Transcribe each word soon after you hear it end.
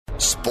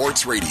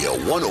Sports Radio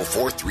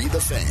 104.3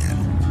 The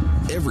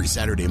Fan. Every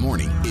Saturday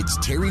morning, it's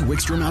Terry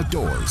Wickstrom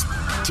Outdoors.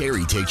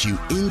 Terry takes you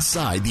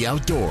inside the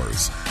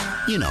outdoors.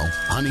 You know,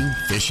 hunting,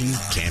 fishing,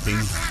 camping.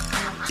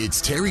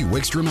 It's Terry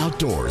Wickstrom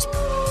Outdoors.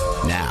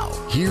 Now,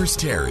 here's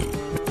Terry.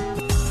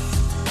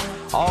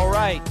 All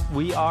right,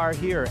 we are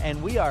here,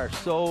 and we are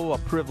so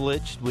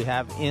privileged. We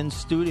have in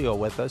studio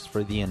with us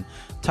for the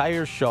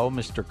entire show,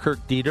 Mr.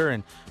 Kirk Deeter.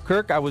 And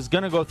Kirk, I was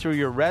going to go through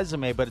your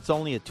resume, but it's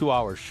only a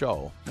 2-hour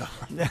show.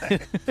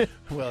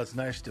 Well, it's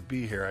nice to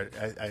be here.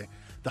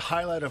 The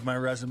highlight of my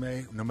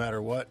resume, no matter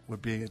what,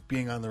 would be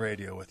being on the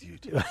radio with you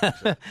two.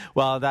 So.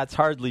 Well, that's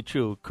hardly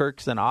true.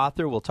 Kirk's an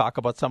author. We'll talk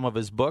about some of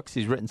his books.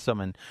 He's written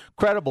some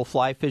incredible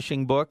fly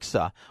fishing books,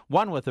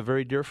 one with a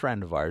very dear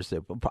friend of ours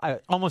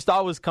that almost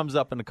always comes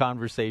up in a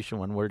conversation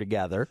when we're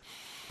together.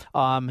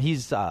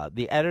 He's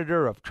the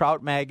editor of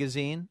Trout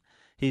Magazine.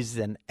 He's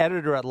an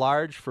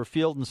editor-at-large for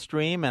Field and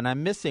Stream, and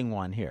I'm missing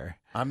one here.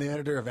 I'm the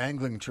editor of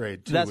Angling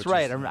Trade, too. That's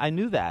right. I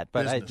knew that,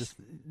 but business. I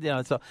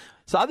just,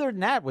 so other than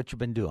that, what you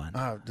been doing?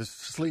 Just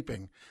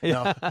sleeping.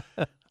 No,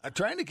 I'm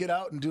trying to get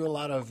out and do a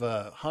lot of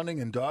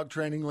hunting and dog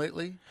training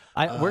lately.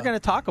 We're going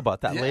to talk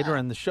about that later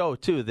in the show,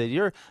 too, that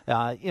you're,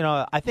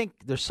 I think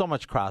there's so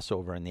much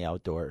crossover in the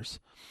outdoors.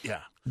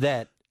 Yeah.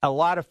 That a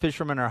lot of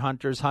fishermen are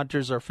hunters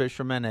are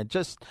fishermen, and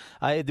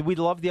we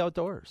love the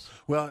outdoors.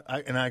 Well,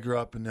 I grew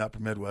up in the upper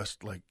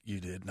Midwest like you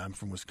did, and I'm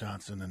from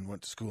Wisconsin and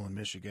went to school in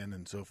Michigan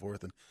and so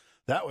forth, and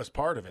that was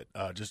part of it.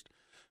 Just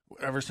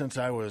ever since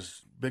I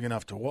was big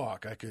enough to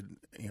walk, I could,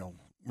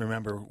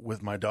 remember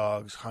with my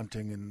dogs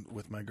hunting and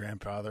with my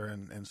grandfather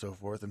and so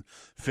forth, and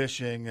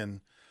fishing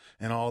and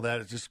all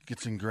that. It just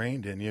gets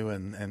ingrained in you,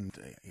 and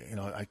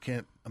I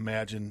can't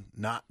imagine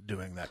not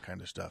doing that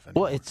kind of stuff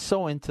anymore. Well, it's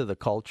so into the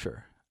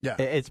culture. Yeah.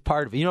 It's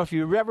part of it. If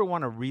you ever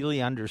want to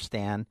really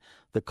understand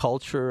the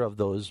culture of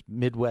those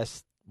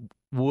Midwest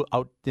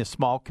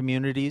small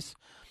communities,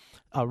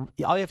 all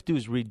you have to do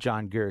is read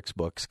John Garrick's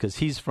books because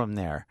he's from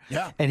there.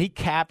 Yeah. And he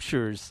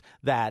captures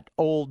that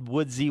old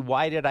woodsy,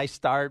 why did I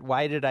start?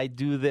 Why did I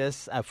do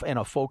this in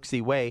a folksy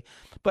way?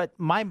 But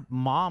my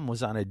mom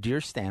was on a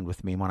deer stand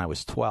with me when I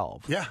was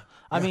 12. Yeah.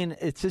 I mean,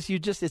 it's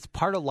it's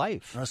part of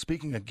life.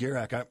 Speaking of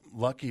Garrick, I'm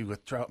lucky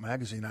with Trout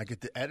Magazine. I get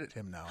to edit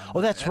him now.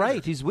 Oh, that's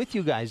right. He's with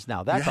you guys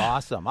now. That's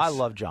awesome. I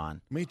love John.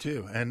 Me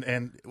too.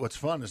 And what's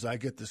fun is I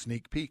get the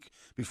sneak peek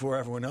before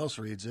everyone else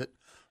reads it.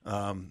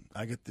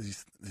 I get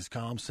these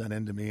columns sent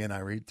in to me, and I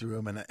read through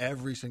them, and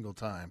every single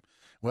time,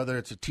 whether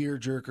it's a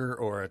tearjerker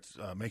or it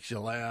makes you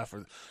laugh,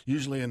 or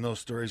usually in those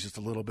stories it's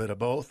a little bit of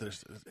both.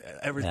 There's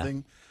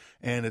everything. Yeah.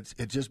 And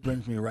it just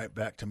brings me right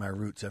back to my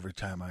roots every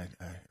time I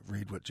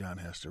read what John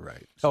has to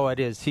write. So. Oh, it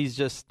is. He's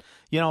just,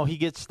 he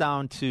gets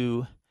down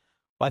to,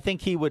 I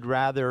think he would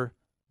rather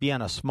be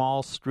on a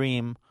small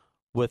stream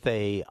with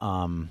a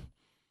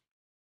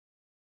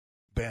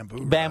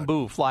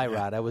bamboo fly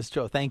rod. I was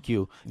Joe. Thank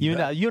you. You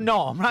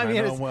know him. I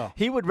mean, know him well.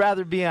 He would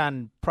rather be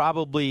on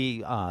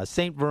probably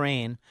St.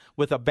 Vrain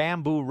with a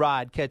bamboo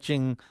rod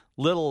catching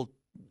little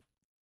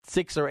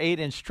 6 or 8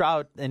 inch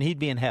trout, and he'd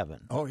be in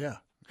heaven. Oh yeah.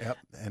 Yep,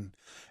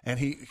 and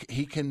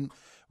he can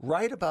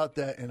write about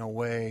that in a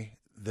way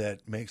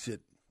that makes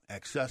it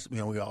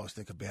accessible. We always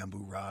think of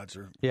bamboo rods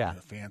or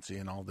fancy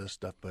and all this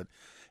stuff, but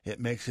it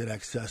makes it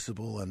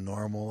accessible and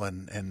normal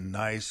and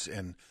nice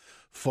and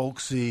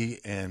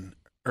folksy and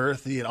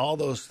earthy and all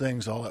those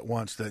things all at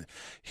once. That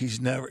he's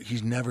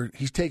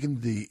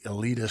taken the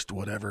elitist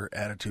whatever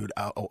attitude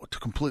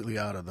completely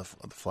out of the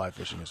fly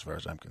fishing as far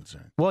as I'm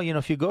concerned. Well,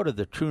 if you go to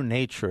the true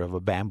nature of a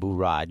bamboo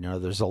rod,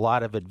 there's a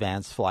lot of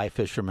advanced fly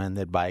fishermen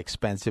that buy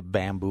expensive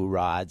bamboo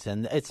rods,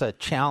 and it's a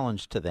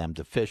challenge to them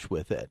to fish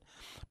with it.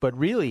 But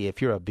really,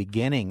 if you're a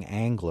beginning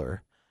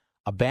angler,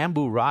 a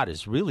bamboo rod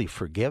is really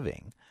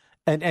forgiving.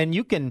 And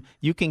you can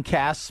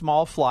cast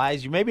small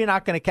flies. You're maybe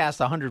not going to cast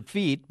 100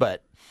 feet,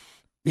 but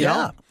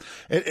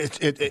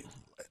it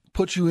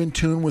puts you in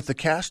tune with the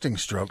casting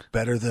stroke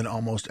better than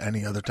almost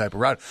any other type of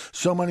rod.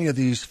 So many of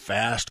these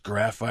fast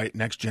graphite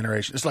next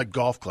generation, it's like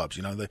golf clubs,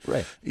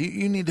 right.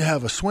 You need to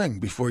have a swing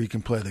before you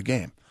can play the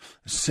game.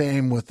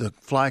 Same with the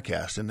fly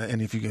cast, and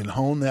if you can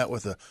hone that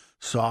with a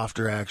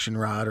softer action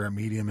rod or a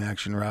medium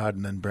action rod,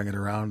 and then bring it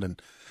around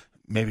and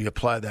maybe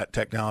apply that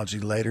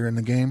technology later in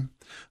the game,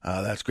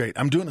 that's great.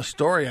 I'm doing a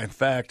story, in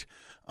fact,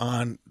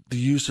 on the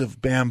use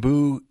of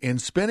bamboo in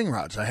spinning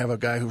rods. I have a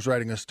guy who's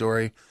writing a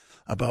story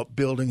about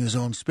building his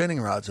own spinning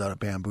rods out of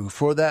bamboo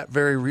for that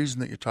very reason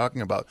that you're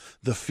talking about,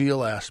 the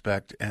feel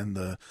aspect and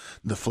the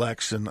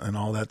flex and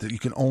all that you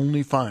can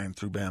only find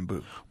through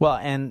bamboo. Well,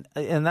 and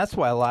that's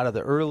why a lot of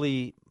the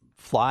early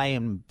fly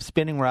and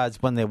spinning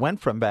rods, when they went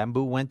from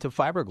bamboo, went to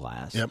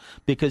fiberglass. Yep.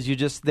 Because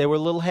they were a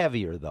little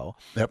heavier, though.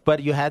 Yep.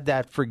 But you had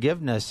that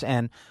forgiveness.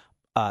 And,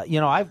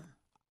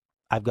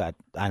 I've got,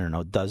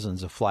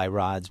 dozens of fly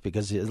rods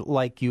because,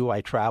 like you,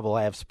 I travel,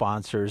 I have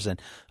sponsors,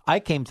 and I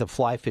came to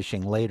fly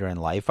fishing later in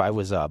life. I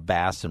was a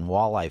bass and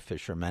walleye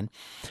fisherman,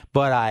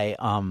 but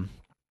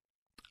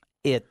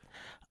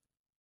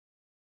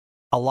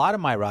a lot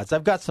of my rods,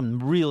 I've got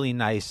some really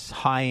nice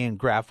high-end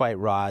graphite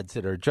rods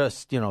that are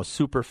just,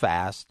 super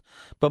fast.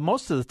 But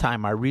most of the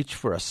time I reach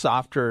for a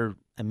softer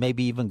and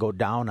maybe even go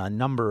down a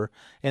number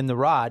in the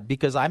rod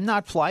because I'm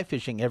not fly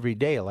fishing every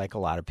day like a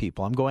lot of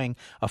people. I'm going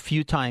a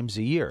few times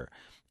a year.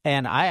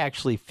 And I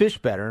actually fish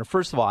better. And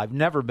first of all, I've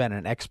never been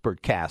an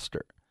expert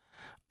caster.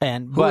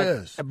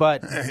 But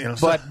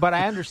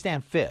I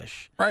understand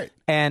fish. Right.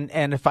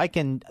 And if I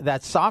can,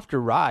 that softer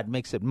rod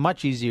makes it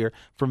much easier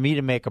for me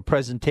to make a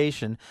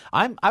presentation.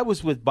 I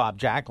was with Bob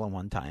Jacklin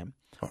one time.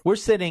 We're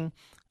sitting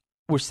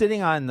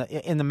in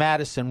the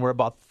Madison. We're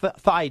about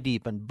thigh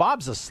deep, and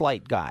Bob's a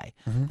slight guy,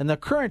 and the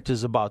current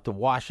is about to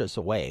wash us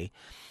away.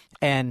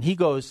 And he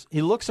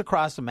looks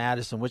across the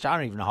Madison, which I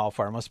don't even know how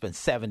far. It must have been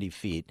 70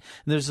 feet.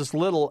 And there's this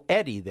little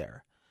eddy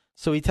there.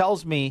 So he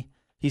tells me,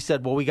 he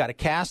said, well, we got to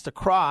cast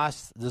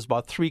across. There's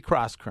about 3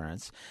 cross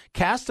currents.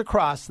 Cast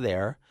across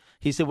there.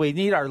 He said, we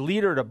need our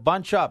leader to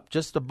bunch up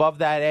just above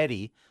that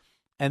eddy.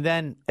 And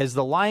then as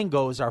the line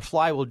goes, our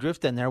fly will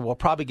drift in there. We'll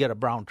probably get a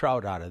brown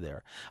trout out of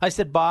there. I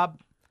said,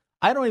 Bob,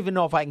 I don't even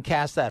know if I can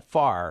cast that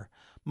far,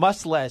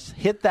 much less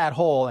hit that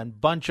hole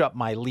and bunch up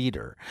my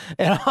leader.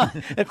 And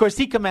of course,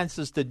 he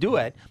commences to do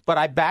it. But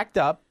I backed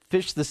up,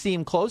 fished the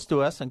seam close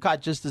to us, and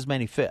caught just as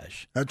many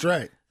fish. That's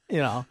right.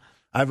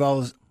 I've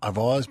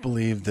always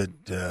believed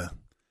that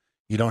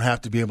you don't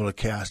have to be able to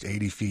cast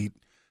 80 feet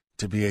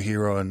to be a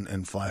hero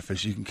and fly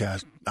fish. You can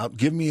cast.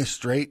 Give me a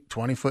straight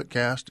 20-foot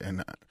cast,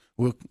 and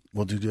we'll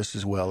do just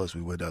as well as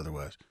we would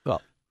otherwise.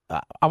 Well,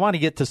 I want to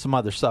get to some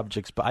other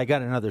subjects, but I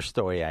got another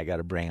story I got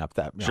to bring up.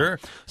 Sure.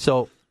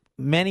 So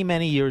many,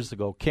 many years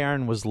ago,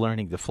 Karen was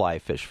learning to fly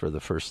fish for the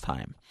first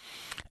time,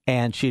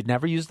 and she had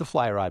never used the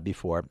fly rod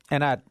before.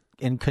 And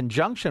in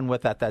conjunction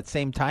with at that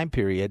same time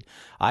period,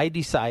 I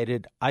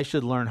decided I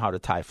should learn how to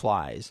tie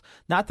flies.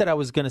 Not that I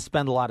was going to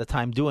spend a lot of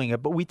time doing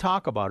it, but we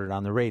talk about it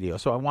on the radio.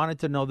 So I wanted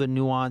to know the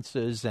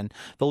nuances and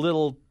the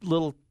little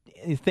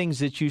things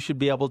that you should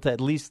be able to at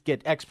least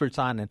get experts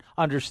on and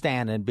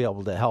understand and be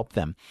able to help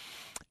them.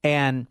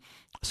 And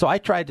so I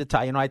tried to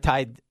tie,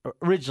 I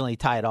originally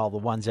tied all the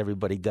ones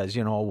everybody does,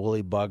 a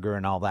woolly bugger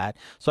and all that.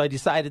 So I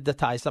decided to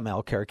tie some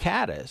Alcare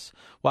caddis.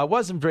 Well, I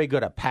wasn't very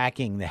good at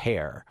packing the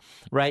hair,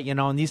 right?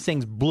 And these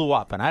things blew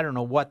up, and I don't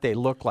know what they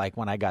looked like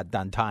when I got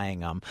done tying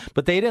them,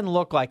 but they didn't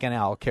look like an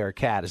Alcare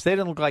caddis. They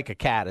didn't look like a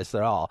caddis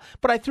at all,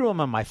 but I threw them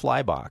in my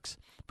fly box.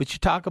 But you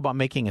talk about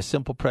making a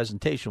simple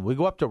presentation. We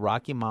go up to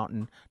Rocky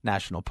Mountain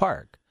National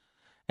Park.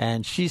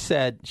 And she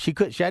said she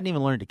hadn't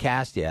even learned to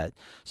cast yet.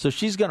 So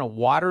she's going to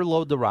water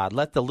load the rod,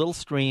 let the little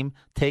stream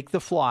take the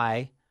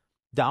fly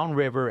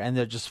downriver, and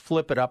then just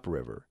flip it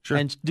upriver. Sure.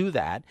 And do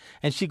that.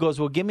 And she goes,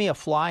 well, give me a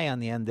fly on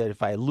the end that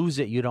if I lose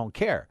it, you don't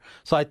care.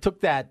 So I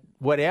took that,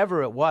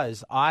 whatever it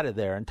was, out of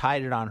there and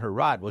tied it on her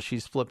rod. Well,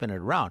 she's flipping it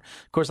around.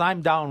 Of course,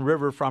 I'm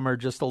downriver from her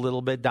just a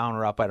little bit, down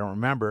or up, I don't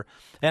remember.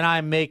 And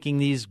I'm making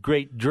these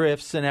great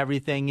drifts and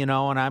everything, and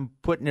I'm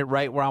putting it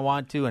right where I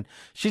want to. And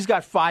she's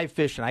got 5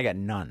 fish, and I got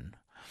none.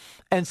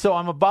 And so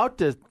I'm about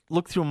to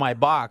look through my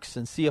box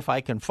and see if I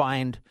can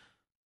find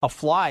a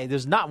fly.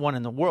 There's not one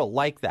in the world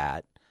like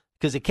that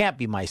because it can't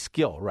be my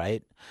skill,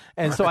 right?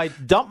 And so I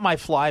dump my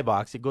fly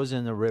box. It goes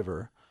in the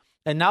river.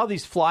 And now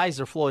these flies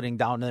are floating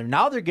down there.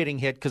 Now they're getting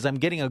hit because I'm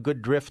getting a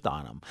good drift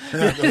on them.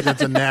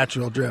 That's a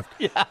natural drift.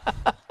 Yeah.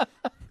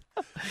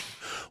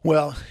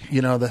 Well,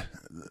 the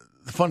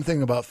fun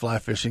thing about fly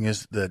fishing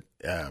is that,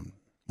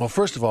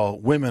 first of all,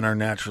 women are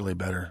naturally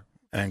better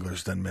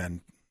anglers than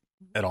men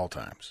at all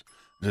times.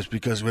 Just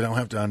because we don't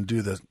have to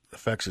undo the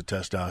effects of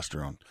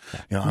testosterone.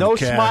 No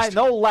smile,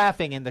 no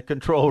laughing in the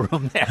control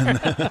room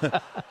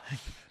there.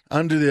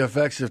 Undo the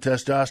effects of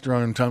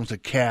testosterone in terms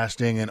of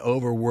casting and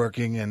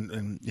overworking,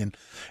 and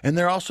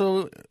they're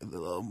also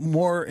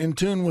more in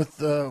tune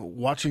with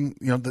watching.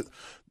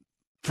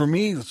 For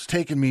me, it's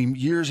taken me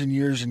years and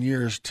years and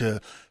years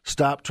to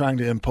stop trying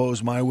to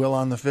impose my will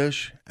on the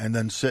fish and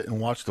then sit and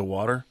watch the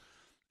water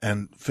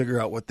and figure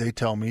out what they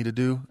tell me to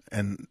do,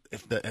 and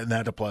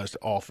that applies to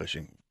all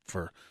fishing.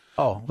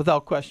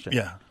 Without question.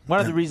 Yeah. One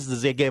of the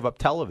reasons they gave up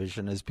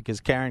television is because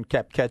Karen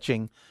kept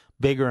catching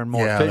bigger and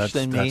more fish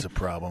than me. That's a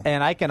problem.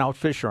 And I can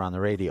outfish her on the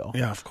radio.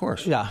 Yeah, of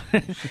course. Yeah.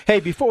 Hey,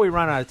 before we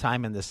run out of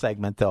time in this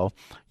segment, though,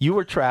 you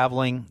were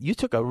traveling. You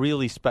took a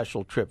really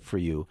special trip for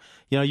you.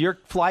 Your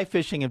fly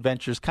fishing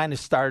adventures kind of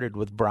started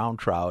with brown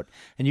trout,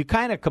 and you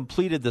kind of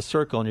completed the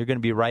circle, and you're going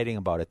to be writing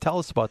about it. Tell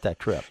us about that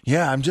trip.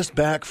 Yeah, I'm just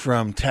back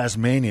from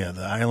Tasmania,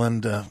 the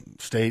island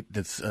state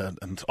that's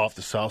off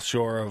the south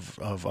shore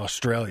of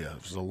Australia.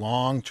 It was a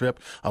long trip,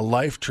 a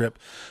life trip.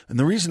 And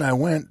the reason I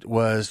went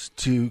was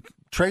to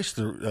trace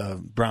the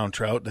brown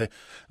trout. The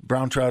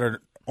brown trout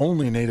are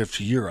only native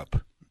to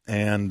Europe,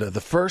 and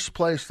the first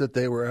place that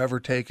they were ever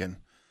taken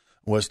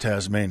was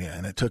Tasmania,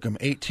 and it took them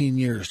 18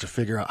 years to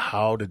figure out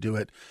how to do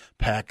it,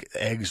 pack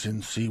eggs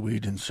and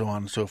seaweed and so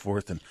on and so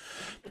forth, and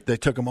they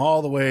took them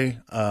all the way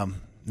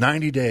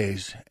 90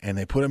 days, and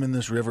they put them in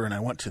this river, and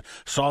I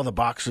saw the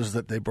boxes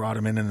that they brought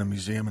them in the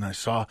museum, and I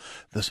saw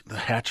the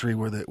hatchery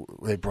where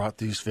they brought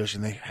these fish,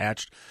 and they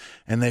hatched,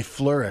 and they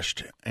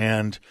flourished,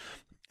 and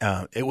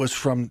It was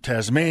from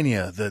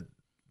Tasmania that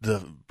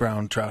the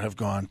brown trout have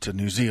gone to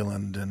New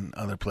Zealand and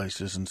other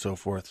places and so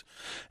forth.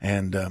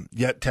 And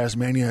yet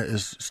Tasmania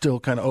is still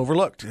kind of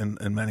overlooked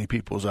in many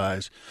people's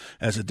eyes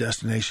as a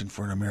destination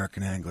for an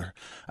American angler.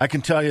 I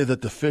can tell you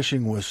that the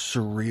fishing was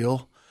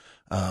surreal.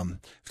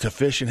 To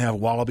fish and have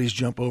wallabies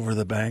jump over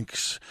the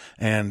banks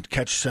and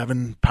catch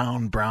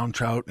 7-pound brown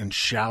trout in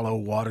shallow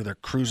water. They're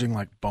cruising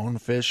like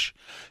bonefish,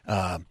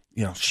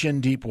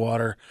 shin deep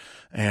water,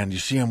 and you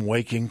see them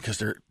waking because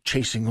they're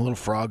chasing little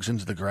frogs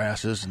into the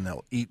grasses and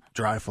they'll eat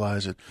dry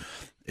flies.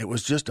 It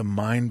was just a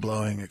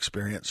mind-blowing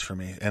experience for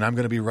me, and I'm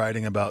going to be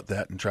writing about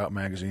that in Trout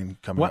Magazine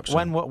coming up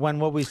soon. When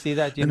will we see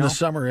that? In the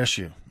summer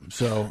issue,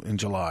 so in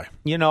July.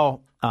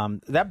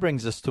 That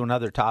brings us to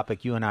another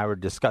topic you and I were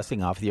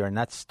discussing off the air, and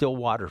that's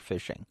stillwater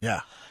fishing.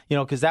 Yeah.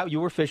 Because you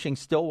were fishing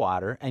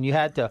stillwater, and you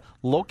had to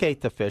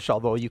locate the fish,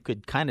 although you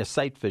could kind of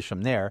sight fish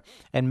them there,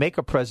 and make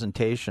a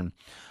presentation.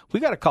 We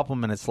got a couple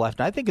minutes left,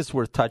 and I think it's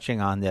worth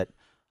touching on that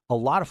a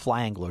lot of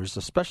fly anglers,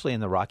 especially in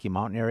the Rocky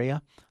Mountain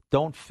area,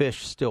 don't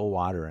fish still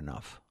water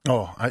enough.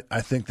 Oh,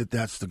 I think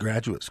that's the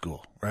graduate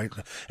school, right?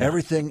 Yeah.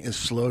 Everything is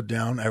slowed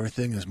down.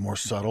 Everything is more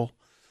subtle.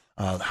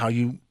 How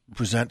you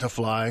present a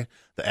fly,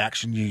 the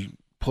action you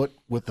put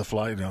with the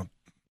fly,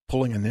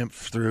 pulling a nymph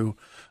through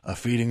a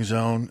feeding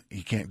zone.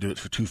 You can't do it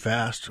for too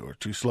fast or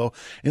too slow.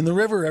 In the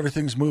river,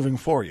 everything's moving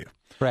for you.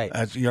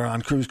 Right. You're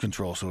on cruise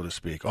control, so to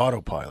speak,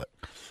 autopilot.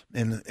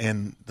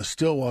 In the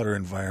stillwater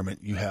environment,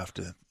 you have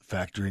to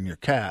factor in your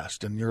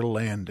cast and your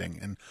landing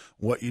and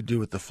what you do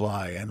with the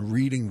fly and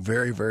reading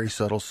very, very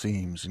subtle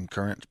seams and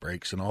current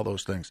breaks and all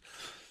those things.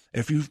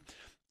 If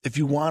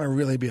you want to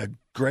really be a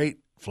great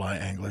fly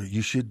angler,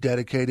 you should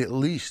dedicate at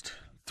least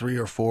 3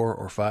 or 4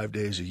 or 5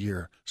 days a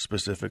year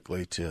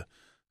specifically to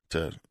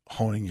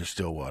honing your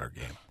stillwater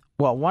game.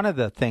 Well, one of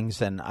the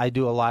things, and I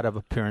do a lot of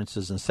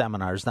appearances and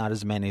seminars, not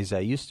as many as I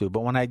used to,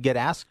 but when I get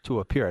asked to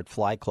appear at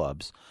fly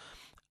clubs,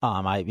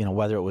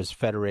 whether it was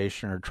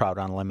Federation or Trout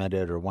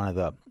Unlimited or one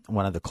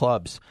of the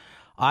clubs,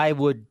 I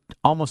would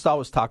almost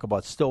always talk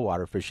about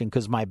stillwater fishing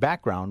because my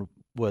background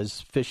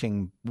was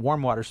fishing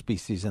warm water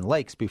species in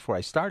lakes before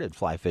I started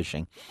fly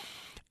fishing.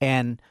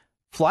 And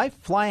fly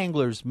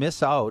anglers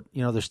miss out.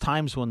 There's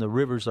times when the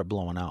rivers are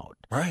blowing out.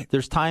 Right.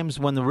 There's times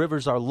when the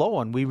rivers are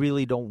low and we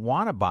really don't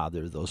want to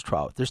bother those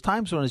trout. There's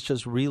times when it's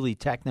just really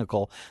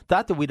technical.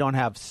 Not that we don't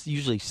have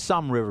usually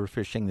some river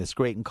fishing that's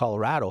great in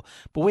Colorado,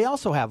 but we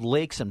also have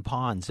lakes and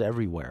ponds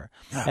everywhere.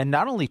 Yeah. And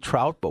not only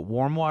trout, but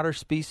warm water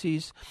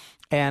species.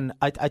 And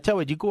I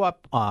tell you go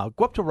up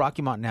to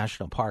Rocky Mountain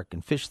National Park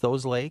and fish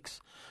those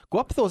lakes. Go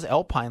up to those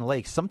alpine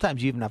lakes.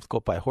 Sometimes you even have to go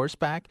up by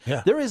horseback.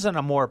 Yeah. There isn't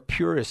a more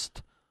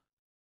purist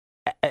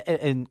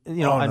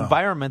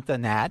environment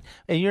than that.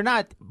 And you're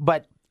not,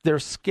 but they're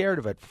scared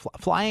of it.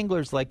 Fly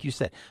anglers, like you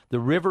said, the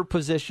river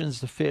positions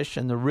the fish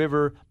and the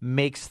river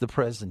makes the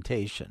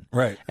presentation.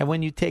 Right. And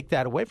when you take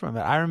that away from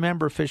it, I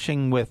remember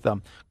fishing with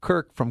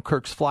Kirk from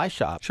Kirk's Fly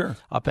Shop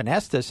up in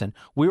Estes, and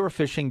we were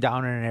fishing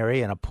down in an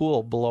area in a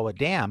pool below a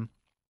dam,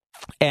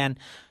 and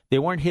they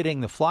weren't hitting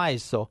the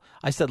flies. So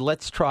I said,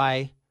 let's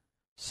try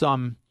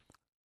some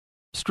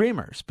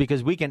streamers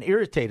because we can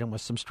irritate them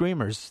with some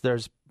streamers.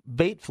 There's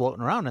bait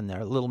floating around in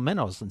there, little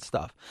minnows and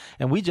stuff.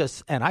 And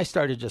I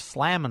started just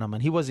slamming him,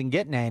 and he wasn't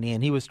getting any,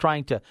 and he was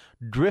trying to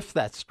drift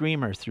that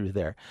streamer through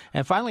there.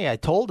 And finally I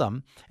told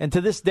him, and to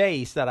this day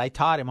he said I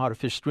taught him how to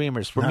fish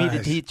streamers. For me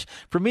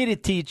to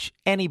teach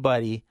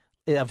anybody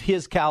of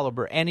his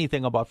caliber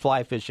anything about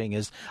fly fishing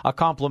is a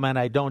compliment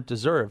I don't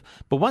deserve.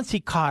 But once he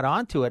caught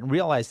on to it and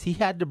realized he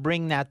had to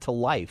bring that to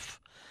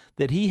life,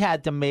 that he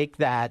had to make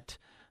that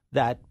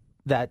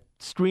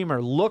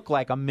streamer look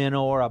like a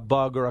minnow or a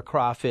bug or a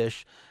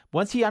crawfish.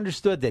 Once he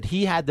understood that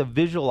he had to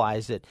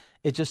visualize it,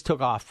 it just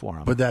took off for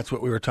him. But that's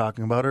what we were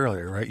talking about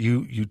earlier, right?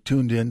 You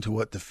tuned into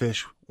what the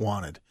fish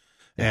wanted,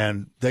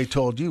 and they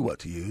told you what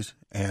to use,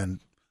 and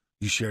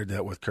you shared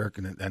that with Kirk,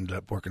 and it ended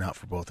up working out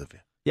for both of you.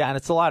 Yeah, and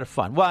it's a lot of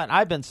fun. Well, and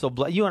I've been so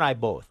blessed. You and I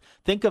both.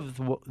 Think of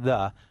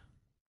the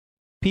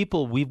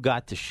people we've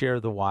got to share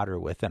the water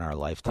with in our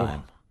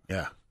lifetime.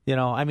 Oh, yeah.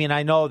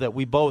 I know that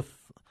we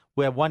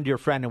have one dear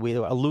friend, and we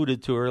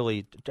alluded to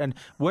early, and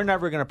we're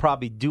never going to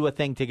probably do a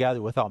thing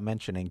together without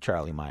mentioning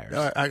Charlie Myers.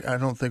 I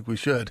don't think we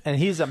should. And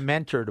he's a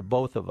mentor to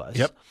both of us.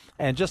 Yep.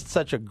 And just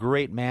such a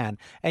great man.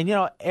 And,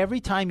 every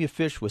time you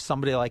fish with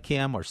somebody like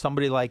him or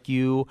somebody like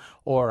you,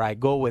 or I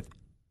go with,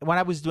 when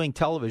I was doing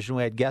television,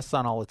 we had guests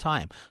on all the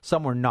time.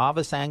 Some were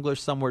novice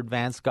anglers, some were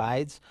advanced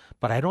guides,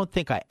 but I don't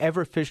think I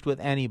ever fished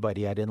with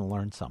anybody I didn't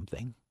learn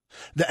something.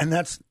 And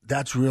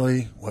that's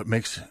really what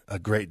makes a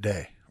great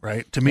day.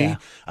 Right? To me,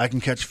 I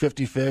can catch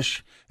 50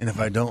 fish, and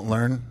if I don't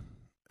learn,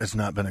 it's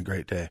not been a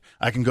great day.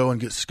 I can go and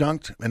get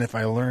skunked, and if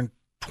I learn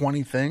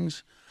 20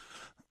 things,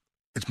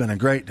 it's been a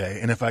great day.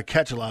 And if I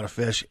catch a lot of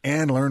fish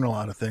and learn a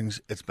lot of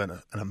things, it's been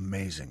an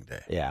amazing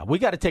day. Yeah, we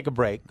got to take a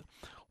break.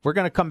 We're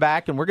going to come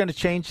back, and we're going to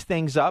change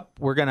things up.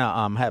 We're going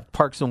to have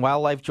Parks and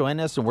Wildlife join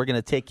us, and we're going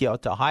to take you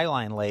out to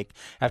Highline Lake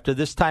after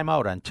this time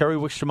out on Terry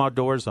Wickstrom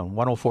Outdoors on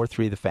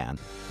 104.3 The Fan.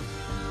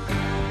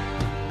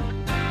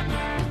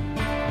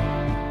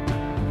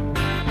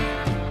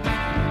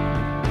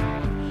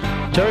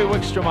 Terry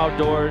Wickstrom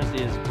Outdoors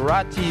is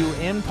brought to you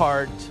in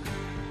part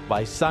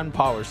by Sun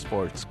Power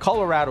Sports,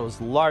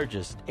 Colorado's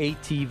largest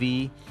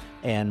ATV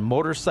and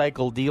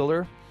motorcycle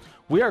dealer.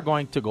 We are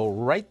going to go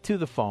right to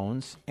the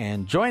phones,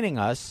 and joining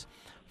us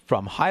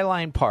from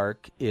Highline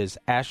Park is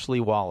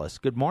Ashley Wallace.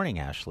 Good morning,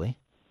 Ashley.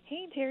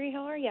 Hey, Terry,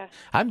 how are you?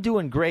 I'm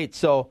doing great.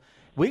 So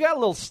we got a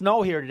little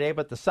snow here today,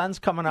 but the sun's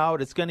coming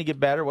out. It's going to get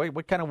better.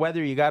 What kind of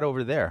weather you got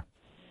over there?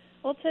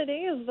 Well,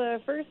 today is the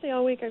first day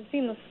all week I've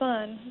seen the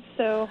sun,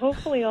 so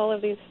hopefully all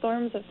of these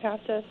storms have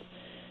passed us.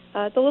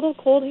 It's a little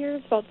cold here.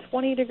 It's about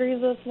 20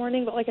 degrees this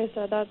morning, but like I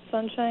said, that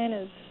sunshine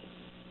is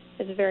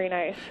very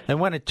nice. And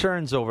when it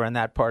turns over in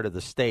that part of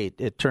the state,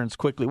 it turns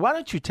quickly. Why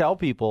don't you tell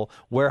people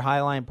where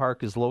Highline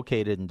Park is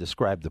located and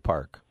describe the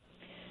park?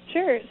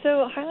 Sure.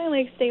 So Highline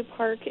Lake State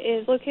Park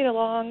is located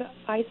along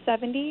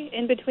I-70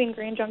 in between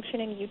Grand Junction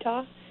and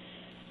Utah.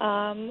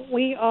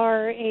 We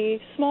are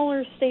a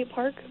smaller state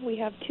park. We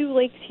have two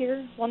lakes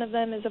here. One of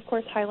them is, of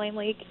course, Highline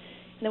Lake.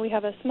 And then we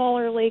have a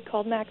smaller lake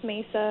called Mac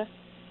Mesa,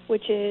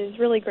 which is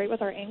really great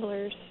with our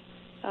anglers.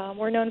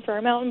 We're known for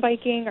our mountain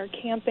biking, our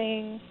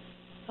camping,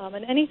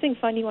 and anything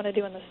fun you want to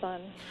do in the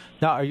sun.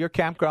 Now, are your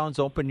campgrounds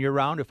open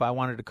year-round? If I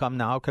wanted to come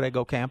now, could I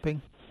go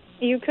camping?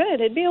 You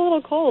could. It'd be a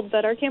little cold,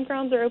 but our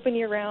campgrounds are open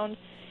year-round,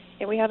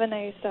 and we have a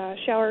nice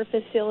shower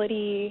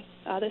facility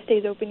that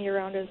stays open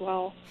year-round as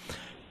well.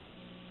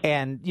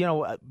 And, you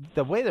know,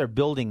 the way they're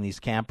building these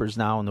campers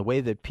now and the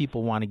way that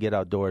people want to get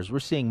outdoors,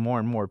 we're seeing more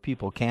and more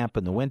people camp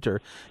in the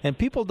winter. And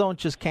people don't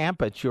just camp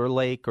at your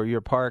lake or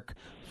your park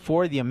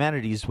for the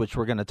amenities, which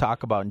we're going to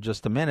talk about in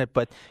just a minute,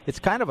 but it's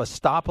kind of a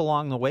stop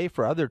along the way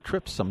for other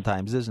trips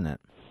sometimes, isn't it?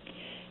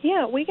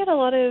 Yeah, we get a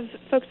lot of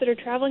folks that are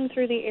traveling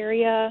through the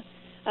area,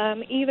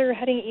 either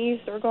heading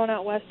east or going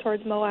out west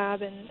towards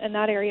Moab and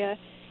that area.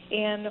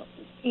 And,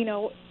 you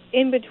know,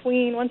 in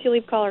between, once you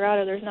leave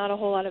Colorado, there's not a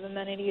whole lot of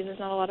amenities. There's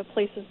not a lot of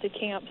places to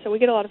camp. So we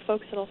get a lot of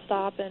folks that'll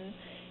stop and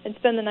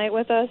spend the night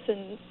with us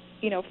and,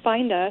 you know,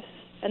 find us,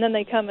 and then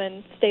they come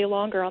and stay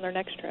longer on their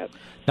next trip.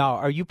 Now,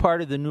 are you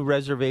part of the new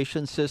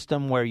reservation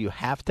system where you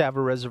have to have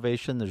a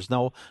reservation? There's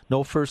no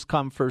first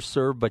come, first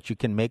serve, but you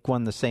can make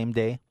one the same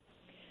day?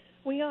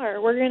 We are.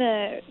 We're going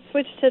to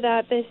switch to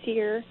that this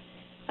year.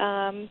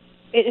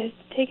 It has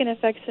taken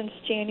effect since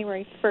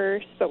January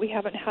 1st, but we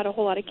haven't had a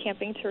whole lot of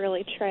camping to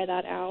really try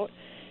that out.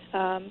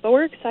 But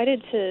we're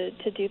excited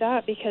to do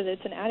that because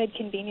it's an added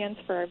convenience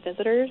for our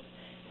visitors.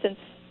 Since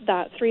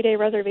that 3-day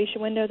reservation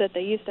window that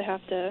they used to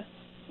have to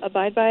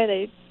abide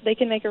by, they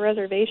can make a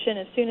reservation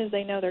as soon as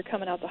they know they're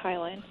coming out to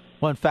Highline.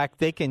 Well, in fact,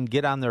 they can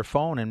get on their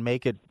phone and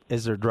make it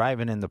as they're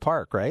driving in the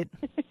park, right?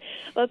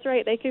 That's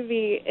right. They could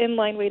be in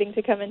line waiting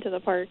to come into the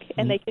park,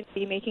 and they could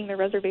be making the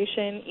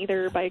reservation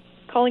either by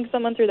calling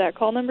someone through that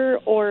call number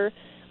or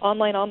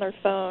online on their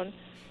phone.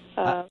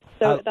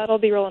 So that'll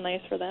be real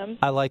nice for them.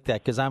 I like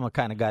that because I'm a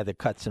kind of guy that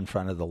cuts in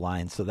front of the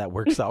line, so that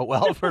works out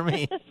well for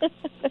me.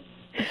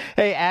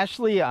 Hey,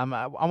 Ashley, I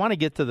want to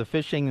get to the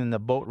fishing and the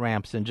boat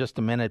ramps in just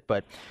a minute,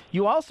 but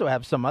you also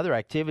have some other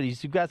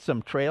activities. You've got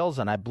some trails,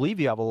 and I believe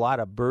you have a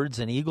lot of birds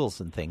and eagles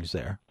and things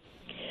there.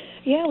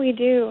 Yeah, we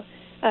do.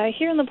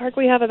 Here in the park,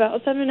 we have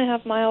about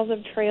 7.5 miles of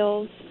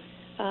trails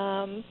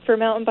for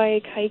mountain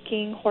bike,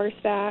 hiking,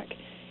 horseback,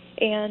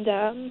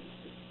 and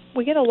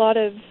we get a lot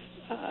of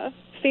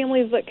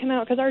families that come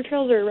out because our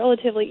trails are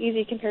relatively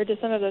easy compared to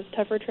some of those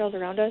tougher trails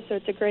around us, so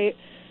it's a great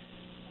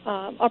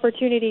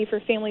opportunity for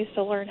families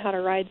to learn how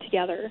to ride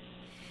together.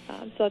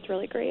 So that's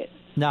really great.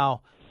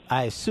 Now,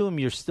 I assume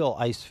you're still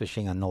ice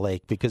fishing on the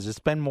lake because it's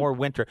been more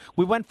winter.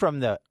 We went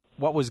from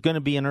what was going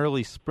to be an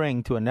early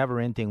spring to a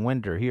never-ending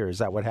winter here. Is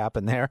that what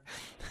happened there?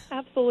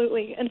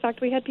 Absolutely. In fact,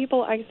 we had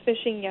people ice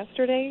fishing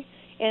yesterday,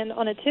 and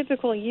on a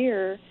typical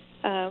year,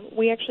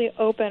 we actually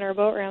open our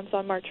boat ramps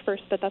on March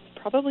 1st, but that's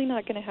probably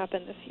not going to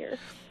happen this year.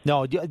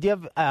 No, do you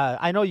have?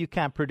 I know you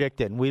can't predict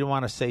it, and we don't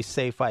want to say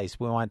safe ice.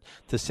 We want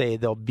to say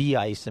there'll be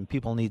ice, and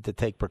people need to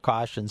take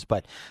precautions.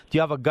 But do you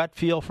have a gut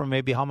feel for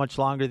maybe how much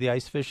longer the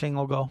ice fishing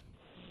will go?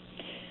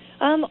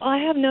 I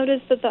have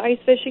noticed that the ice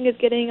fishing is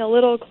getting a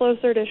little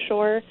closer to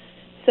shore.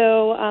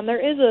 So there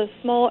is a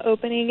small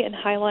opening in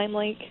Highline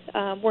Lake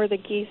where the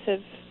geese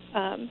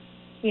have,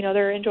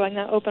 they're enjoying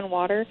that open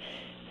water.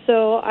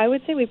 So I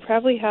would say we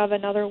probably have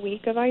another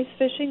week of ice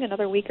fishing,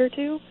 another week or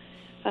two.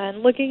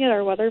 And looking at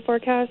our weather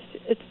forecast,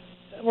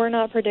 we're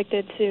not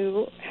predicted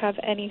to have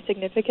any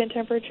significant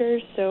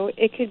temperatures, so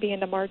it could be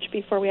into March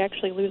before we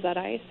actually lose that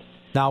ice.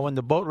 Now, when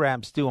the boat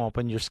ramps do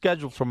open, you're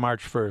scheduled for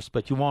March 1st,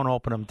 but you won't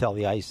open them until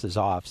the ice is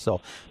off.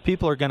 So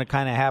people are going to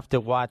kind of have to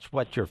watch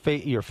your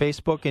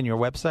Facebook and your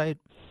website?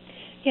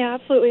 Yeah,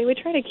 absolutely. We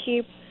try to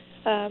keep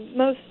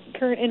most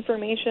current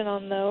information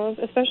on those,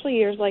 especially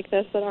years like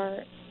this that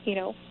aren't,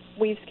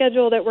 we've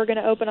scheduled that we're going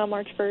to open on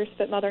March 1st,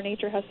 but Mother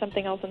Nature has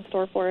something else in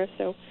store for us.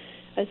 So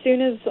as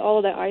soon as all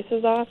of the ice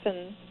is off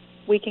and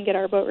we can get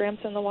our boat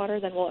ramps in the water,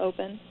 then we'll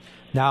open.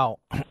 Now,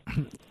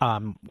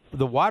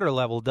 the water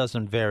level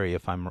doesn't vary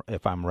if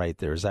I'm right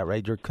there. Is that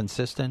right? You're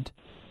consistent?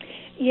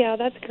 Yeah,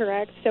 that's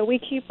correct. So we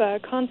keep a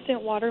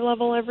constant water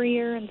level every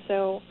year, and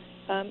so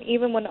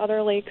Even when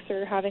other lakes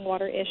are having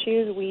water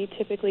issues, we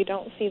typically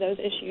don't see those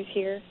issues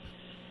here.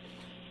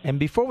 And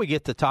before we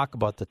get to talk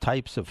about the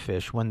types of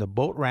fish, when the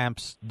boat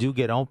ramps do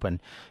get open,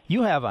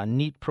 you have a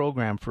neat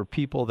program for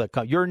people that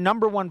come. Your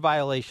number one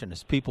violation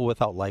is people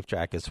without life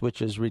jackets,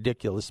 which is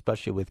ridiculous,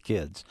 especially with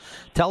kids.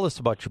 Tell us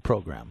about your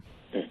program.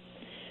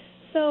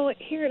 So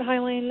here at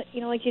Highline,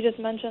 like you just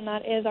mentioned,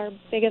 that is our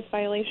biggest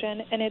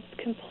violation, and it's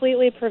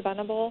completely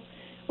preventable.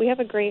 We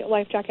have a great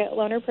life jacket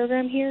loaner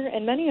program here,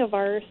 and many of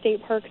our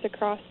state parks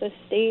across the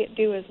state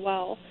do as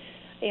well.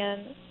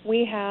 And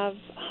we have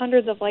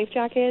hundreds of life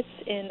jackets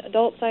in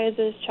adult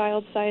sizes,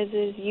 child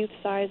sizes, youth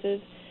sizes,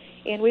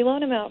 and we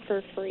loan them out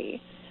for free.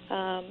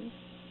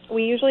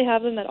 We usually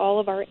have them at all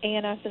of our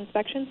ANS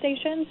inspection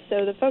stations,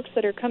 so the folks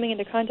that are coming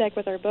into contact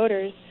with our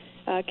boaters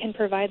can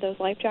provide those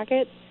life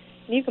jackets.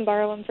 You can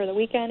borrow them for the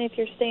weekend if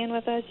you're staying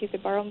with us. You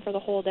could borrow them for the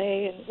whole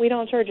day, and we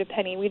don't charge a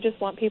penny. We just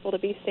want people to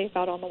be safe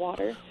out on the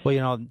water.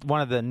 Well,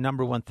 one of the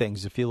number one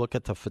things, if you look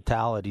at the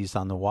fatalities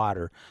on the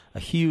water, a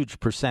huge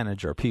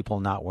percentage are people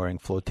not wearing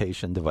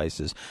flotation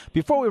devices.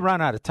 Before we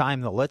run out of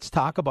time, though, let's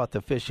talk about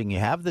the fishing. You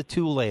have the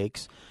two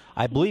lakes.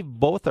 I believe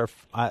both are,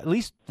 at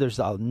least there's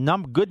a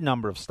good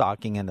number of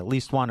stocking in at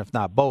least one, if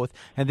not both.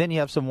 And then you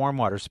have some warm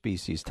water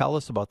species. Tell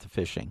us about the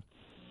fishing.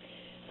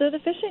 So the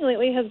fishing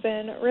lately has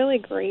been really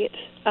great.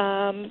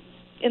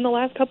 In the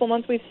last couple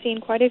months, we've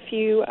seen quite a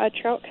few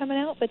trout coming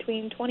out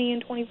between 20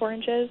 and 24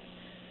 inches.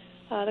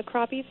 The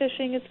crappie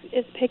fishing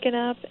is picking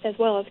up, as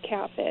well as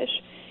catfish.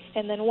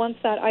 And then once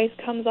that ice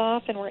comes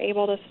off and we're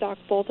able to stock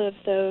both of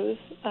those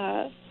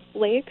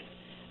lakes,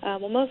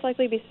 we'll most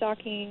likely be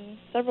stocking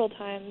several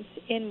times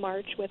in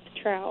March with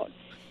trout.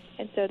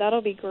 And so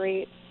that'll be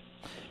great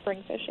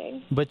spring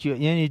fishing. But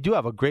you do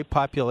have a great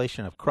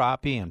population of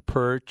crappie and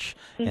perch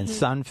and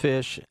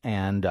sunfish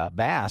and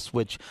bass,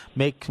 which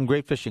make some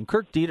great fishing.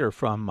 Kirk Dieter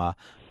from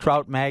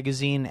Trout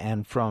Magazine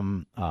and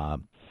from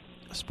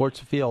Sports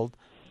Field.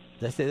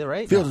 Did I say that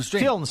right? Field and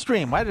Stream. Field and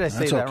Stream. Why did I say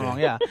That's that okay. wrong?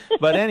 Yeah.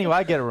 But anyway,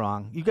 I get it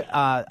wrong.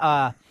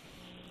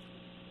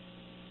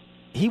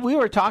 We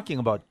were talking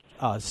about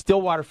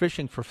stillwater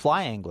fishing for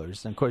fly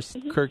anglers. And, of course,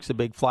 Kirk's a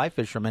big fly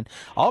fisherman.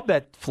 I'll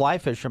bet fly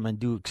fishermen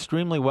do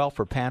extremely well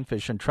for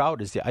panfish and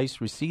trout as the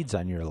ice recedes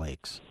on your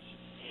lakes.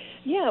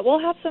 Yeah, we'll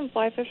have some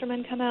fly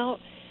fishermen come out.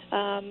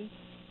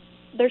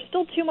 There's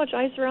still too much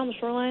ice around the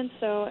shoreline,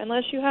 so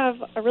unless you have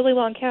a really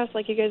long cast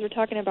like you guys were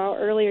talking about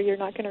earlier, you're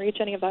not going to reach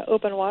any of that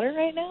open water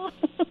right now.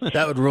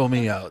 That would rule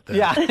me out. Then.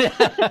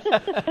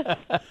 Yeah.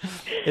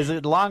 Is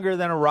it longer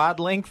than a rod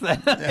length?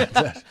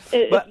 But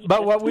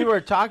what we were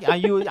talking,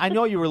 I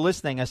know you were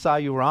listening. I saw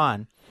you were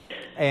on,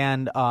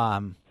 and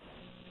but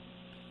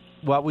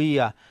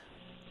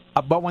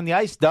when the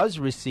ice does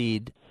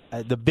recede,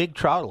 the big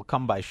trout will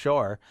come by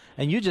shore.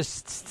 And you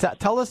just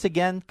tell us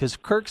again, because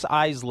Kirk's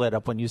eyes lit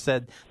up when you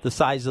said the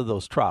size of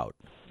those trout.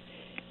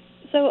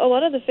 So a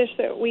lot of the fish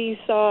that we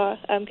saw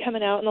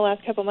coming out in the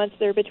last couple months,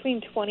 they're between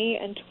 20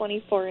 and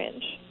 24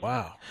 inch.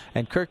 Wow.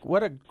 And Kirk,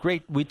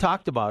 we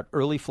talked about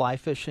early fly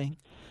fishing,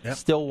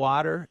 still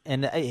water.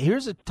 And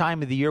here's a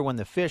time of the year when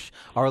the fish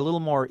are a little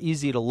more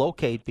easy to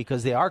locate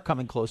because they are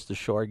coming close to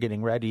shore,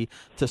 getting ready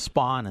to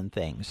spawn and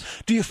things.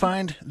 Do you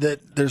find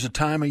that there's a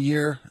time of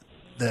year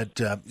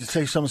that,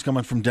 say someone's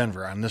coming from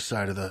Denver on this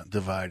side of the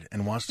divide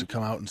and wants to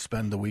come out and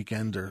spend the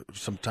weekend or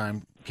some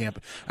time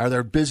camping? Are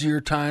there busier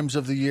times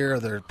of the year? Are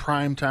there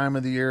prime time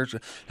of the year?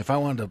 If I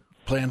wanted to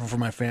plan for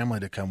my family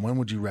to come, when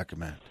would you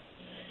recommend?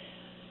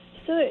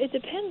 So it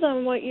depends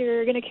on what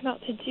you're going to come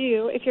out to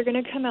do. If you're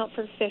going to come out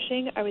for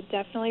fishing, I would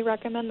definitely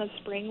recommend the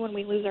spring when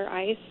we lose our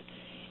ice.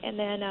 And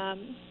then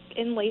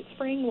in late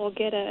spring, we'll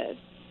get an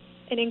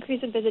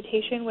increase in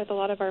visitation with a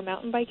lot of our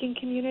mountain biking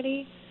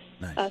community.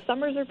 Nice.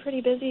 Summers are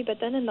pretty busy,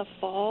 but then in the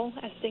fall,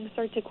 as things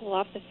start to cool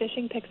off, the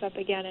fishing picks up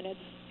again, and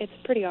it's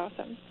pretty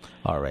awesome.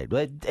 All right.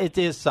 Well,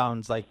 it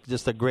sounds like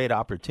just a great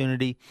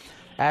opportunity.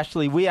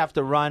 Ashley, we have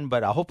to run,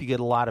 but I hope you get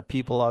a lot of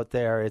people out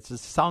there. It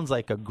sounds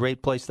like a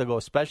great place to go,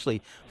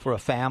 especially for a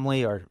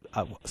family or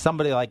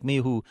somebody like me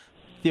who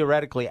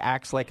theoretically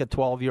acts like a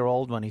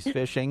 12-year-old when he's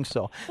fishing,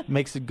 so it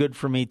makes it good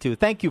for me, too.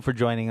 Thank you for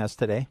joining us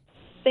today.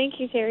 Thank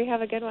you, Terry.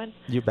 Have a good one.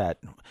 You bet.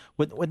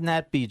 Wouldn't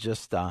that be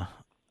just a...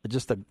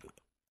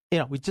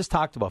 we just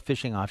talked about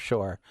fishing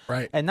offshore.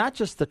 Right. And not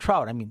just the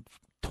trout. I mean,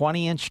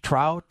 20-inch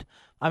trout.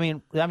 I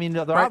mean, they're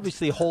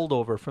obviously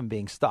holdover from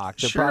being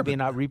stocked. They're probably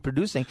not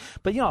reproducing.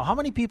 But, how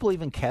many people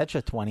even catch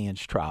a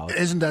 20-inch trout?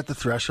 Isn't that the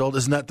threshold?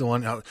 Isn't that the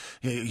one?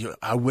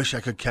 I wish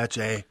I could catch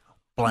a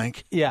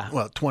blank. Yeah.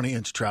 Well,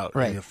 20-inch trout.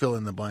 Right. And you fill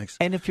in the blanks.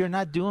 And if you're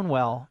not doing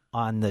well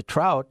on the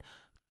trout,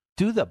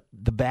 do the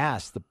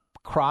bass, the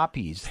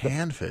crappies,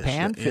 panfish.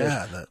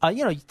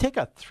 Yeah, you take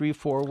a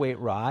 3-4 weight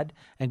rod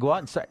and go out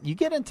and start. You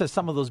get into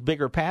some of those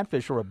bigger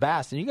panfish or a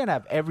bass, and you're gonna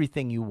have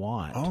everything you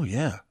want. Oh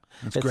yeah,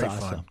 it's great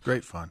awesome. Fun.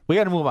 Great fun. We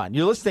got to move on.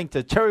 You're listening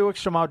to Terry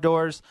Wickstrom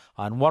Outdoors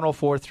on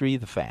 104.3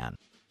 The Fan.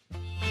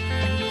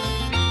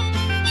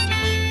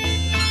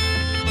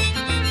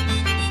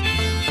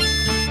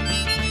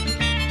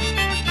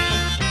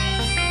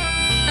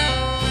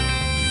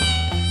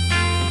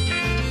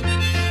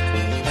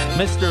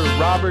 Mr.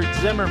 Robert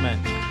Zimmerman.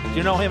 Do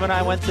you know him and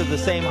I went to the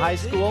same high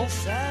school?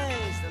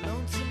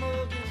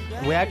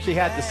 We actually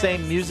had the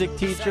same music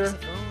teacher.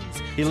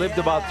 He lived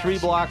about 3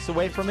 blocks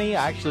away from me.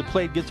 I actually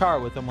played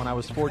guitar with him when I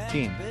was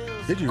 14.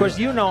 Did you? Of course,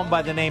 really? you know him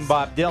by the name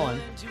Bob Dylan,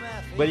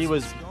 but he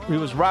was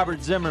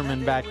Robert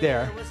Zimmerman back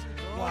there.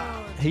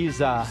 Wow.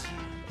 He's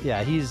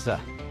he's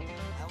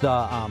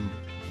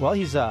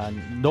a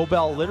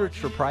Nobel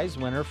Literature Prize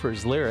winner for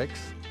his lyrics.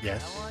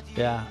 Yes.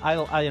 Yeah,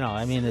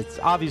 I mean, it's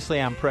obviously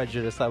I'm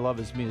prejudiced. I love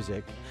his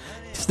music.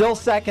 Still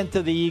second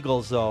to the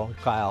Eagles, though,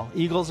 Kyle.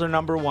 Eagles are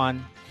number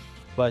 1.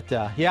 But,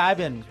 I've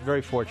been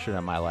very fortunate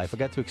in my life. I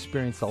got to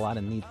experience a lot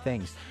of neat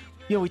things.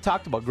 You know, we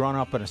talked about growing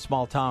up in a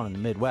small town in the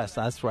Midwest.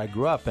 That's where I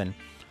grew up. And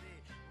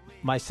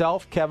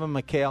myself, Kevin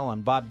McHale,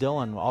 and Bob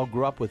Dylan all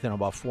grew up within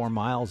about 4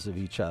 miles of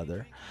each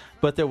other.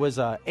 But there was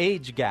an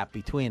age gap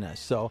between us.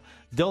 So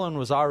Dylan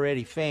was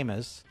already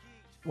famous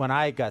when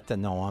I got to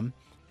know him.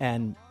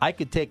 And I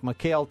could take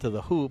McHale to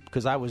the hoop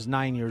because I was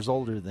 9 years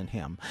older than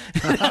him.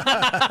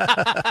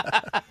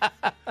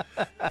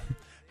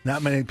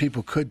 Not many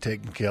people could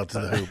take McHale to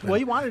the hoop. Well,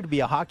 he wanted to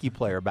be a hockey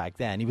player back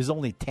then. He was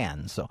only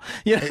 10, so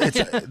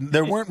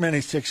there weren't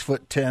many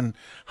 6'10"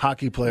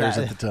 hockey players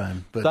at the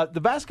time. But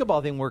the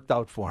basketball thing worked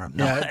out for him.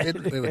 Yeah,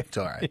 it's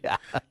all right. Yeah.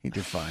 He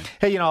did fine.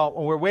 Hey,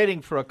 we're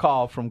waiting for a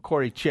call from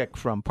Corey Chick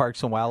from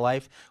Parks and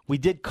Wildlife. We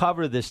did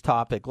cover this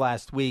topic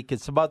last week.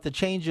 It's about the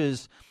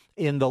changes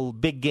in the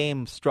big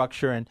game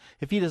structure, and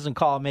if he doesn't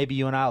call, maybe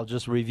you and I will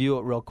just review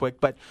it real quick.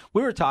 But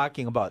we were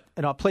talking about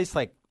a place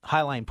like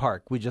Highline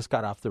Park we just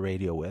got off the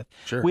radio with.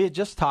 Sure. We had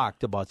just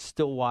talked about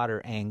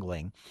stillwater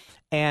angling.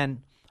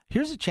 And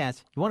here's a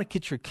chance. You want to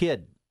get your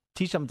kid,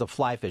 teach them to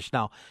fly fish.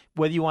 Now,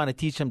 whether you want to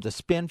teach them to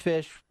spin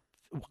fish,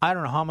 I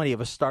don't know how many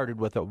of us started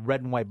with a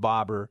red and white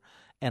bobber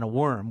and a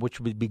worm, which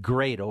would be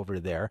great over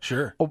there.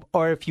 Sure.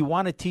 Or if you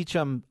want to teach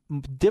them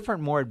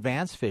different, more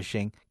advanced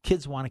fishing,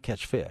 kids want to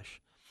catch fish.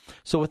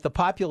 So with the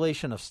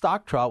population of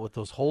stock trout, with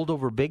those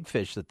holdover big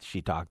fish that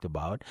she talked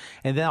about,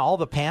 and then all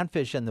the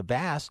panfish and the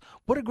bass,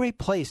 what a great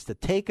place to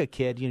take a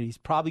kid. He's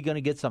probably going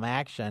to get some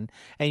action,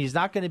 and he's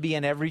not going to be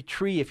in every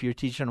tree if you're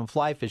teaching him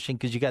fly fishing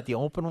because you got the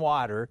open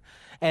water.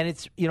 And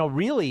it's,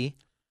 really,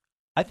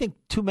 I think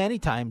too many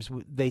times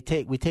we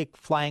take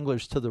fly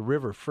anglers to the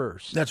river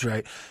first. That's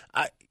right.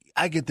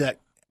 I get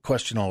that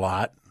question a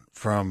lot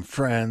from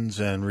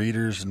friends and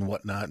readers and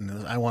whatnot.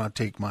 And I want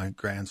to take my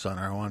grandson,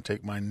 or I want to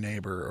take my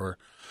neighbor or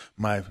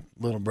my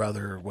little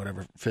brother or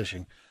whatever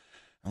fishing,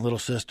 a little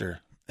sister.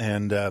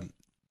 And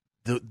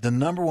the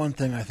number one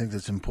thing I think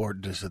that's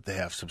important is that they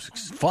have some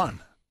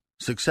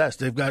success.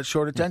 They've got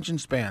short attention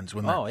spans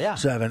when they're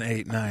 7,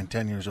 8, 9,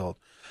 10 years old.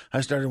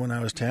 I started when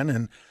I was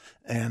 10,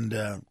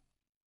 and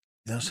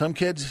some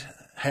kids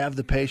have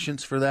the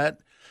patience for that,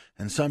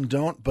 and some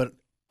don't. But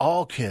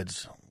all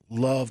kids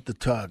love the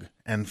tug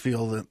and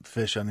feel the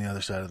fish on the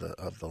other side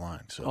of the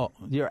line. So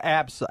you're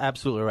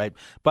absolutely right.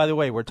 By the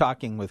way, we're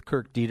talking with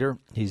Kirk Dieter.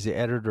 He's the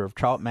editor of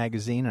Trout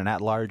Magazine and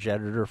at-large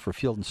editor for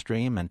Field and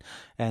Stream,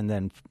 and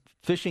then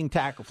fishing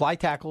tackle, fly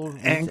tackle,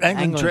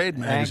 Angling Trade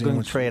Magazine.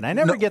 Angling Trade. I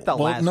never get that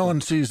last. No one.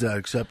 one sees that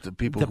except the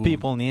people.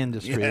 People in the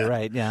industry,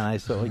 right? Yeah, I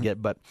so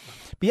get. But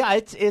yeah,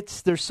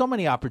 it's there's so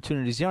many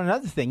opportunities.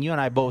 Another thing, you and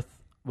I both,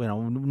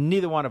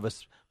 neither one of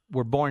us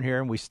were born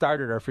here, and we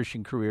started our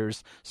fishing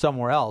careers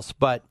somewhere else,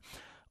 but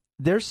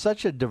there's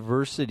such a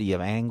diversity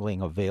of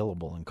angling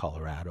available in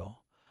Colorado.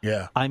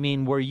 Yeah. I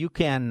mean, where you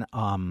can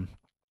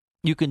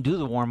do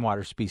the warm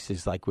water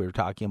species like we were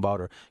talking about,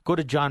 or go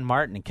to John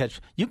Martin and catch.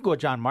 You can go to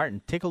John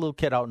Martin, take a little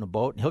kid out in a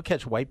boat, and he'll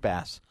catch white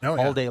bass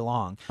all day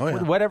long.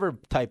 Whatever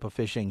type of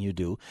fishing you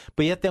do.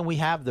 But yet then we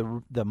have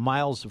the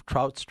miles of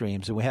trout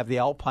streams, and we have the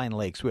alpine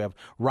lakes. We have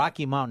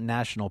Rocky Mountain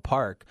National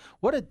Park.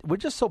 We're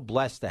just so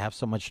blessed to have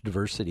so much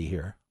diversity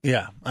here.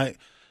 Yeah. I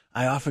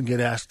often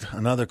get asked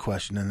another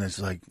question, and it's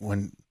like,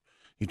 when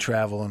you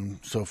travel and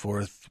so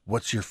forth,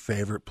 what's your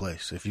favorite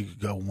place if you could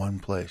go one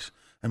place?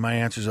 And my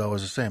answer is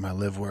always the same. I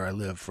live where I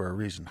live for a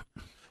reason.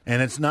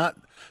 And it's not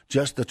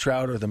just the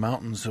trout or the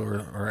mountains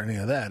or any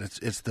of that.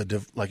 It's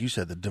like you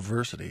said, the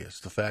diversity. It's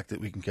the fact that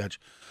we can catch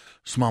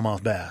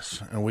smallmouth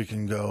bass, and we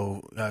can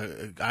go.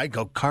 I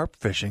go carp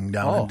fishing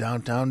down in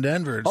downtown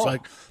Denver. It's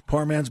like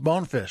poor man's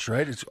bonefish,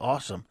 right? It's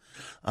awesome.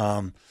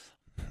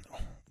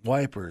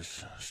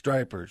 Wipers,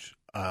 stripers.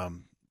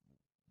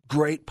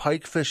 Great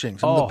pike fishing.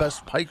 Some of the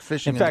best pike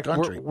fishing in the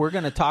country. We're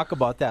going to talk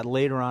about that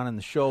later on in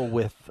the show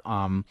with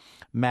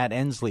Matt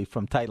Ensley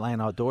from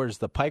Tightline Outdoors.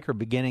 The pike are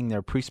beginning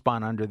their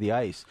pre-spawn under the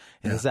ice.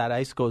 And as that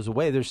ice goes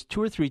away, there's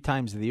 2 or 3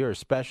 times of the year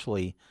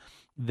especially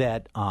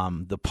that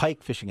the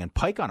pike fishing and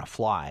pike on a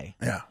fly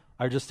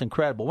are just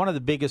incredible. One of the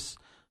biggest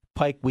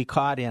pike we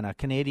caught in a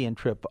Canadian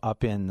trip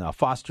up in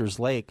Foster's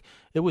Lake,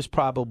 it was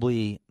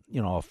probably a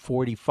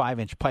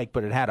 45-inch pike,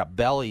 but it had a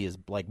belly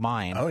like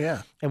mine. Oh,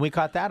 yeah. And we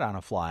caught that on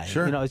a fly.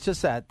 Sure. It's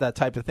just that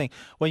type of thing.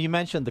 Well, you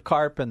mentioned the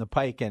carp and the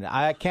pike, and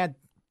I can't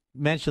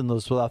mention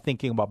those without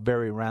thinking about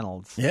Barry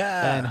Reynolds.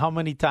 Yeah. And how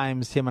many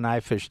times him and I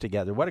fished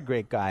together. What a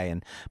great guy.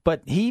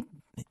 But he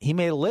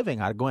made a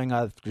living out of going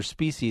after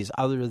species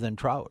other than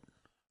trout.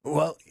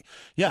 Well,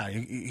 yeah,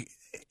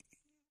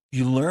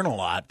 you learn a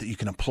lot that you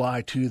can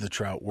apply to the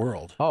trout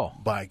world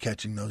by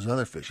catching those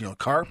other fish.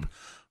 Carp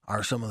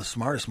are some of the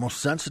smartest,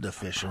 most sensitive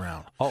fish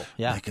around. Oh,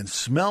 yeah. They can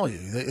smell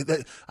you.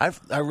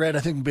 I read, I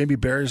think maybe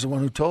Barry's the one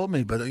who told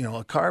me, but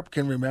a carp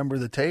can remember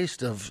the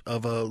taste of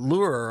a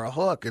lure or a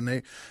hook,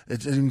 and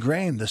it's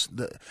ingrained.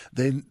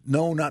 They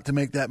know not to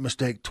make that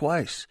mistake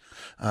twice.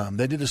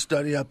 They did a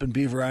study up in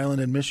Beaver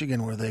Island in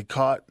Michigan where they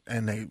caught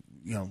and they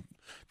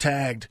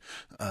tagged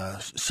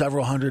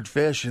several hundred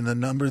fish, and the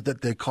number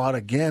that they caught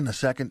again a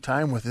second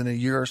time within a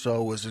year or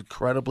so was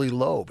incredibly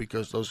low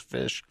because those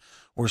fish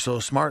were so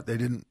smart they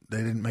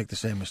didn't make the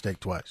same mistake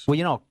twice.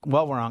 Well,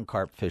 while we're on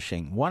carp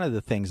fishing, one of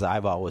the things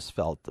I've always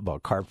felt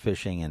about carp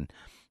fishing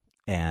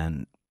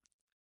and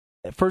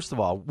first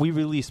of all, we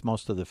release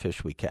most of the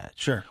fish we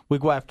catch. Sure. We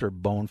go after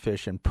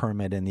bonefish and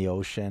permit in the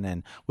ocean,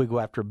 and we go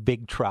after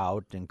big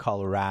trout in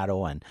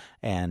Colorado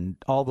and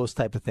all those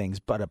type of things.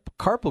 But a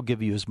carp will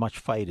give you as much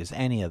fight as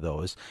any of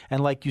those.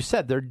 And like you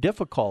said, they're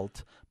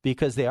difficult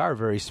because they are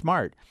very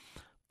smart.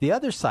 The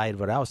other side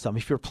of it, I was telling,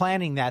 if you're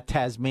planning that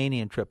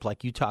Tasmanian trip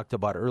like you talked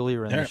about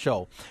earlier in the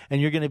show,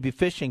 and you're going to be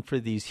fishing for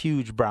these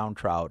huge brown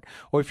trout,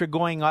 or if you're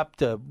going up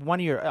to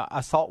one of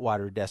a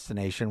saltwater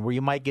destination where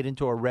you might get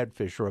into a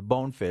redfish or a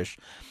bonefish,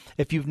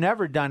 if you've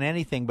never done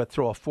anything but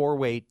throw a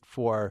 4-weight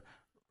for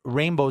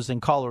rainbows in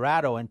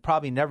Colorado and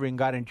probably never even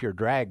got into your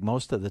drag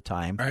most of the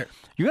time,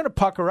 you're going to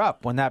pucker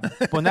up when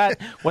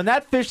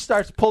that fish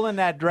starts pulling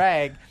that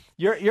drag.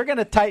 You're going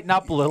to tighten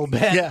up a little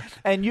bit,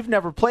 and you've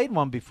never played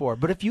one before.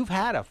 But if you've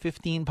had a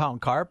 15-pound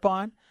carp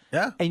on,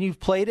 and you've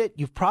played it,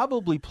 you've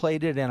probably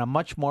played it in a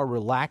much more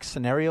relaxed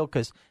scenario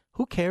because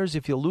who cares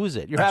if you lose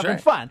it? You're having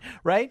fun,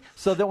 right?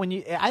 So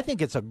that I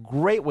think it's a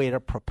great way to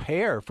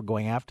prepare for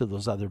going after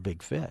those other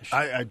big fish.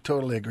 I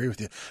totally agree with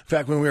you. In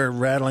fact, when we were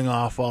rattling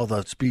off all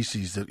the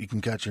species that you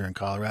can catch here in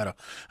Colorado,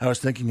 I was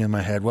thinking in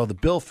my head, well, the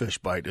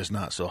billfish bite is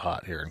not so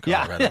hot here in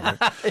Colorado.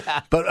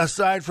 Right? But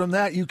aside from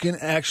that, you can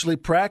actually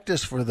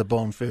practice for the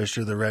bonefish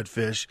or the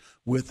redfish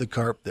with the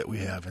carp that we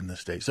have in the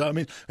state. So, I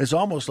mean, it's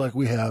almost like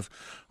we have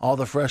all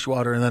the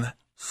freshwater and then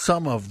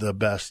some of the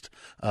best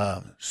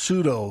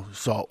pseudo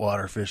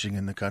saltwater fishing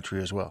in the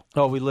country as well.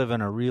 Oh, we live in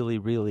a really,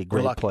 really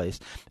great place.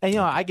 And,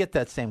 I get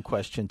that same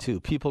question, too.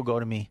 People go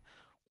to me,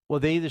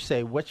 well, they either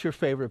say, what's your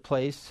favorite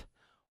place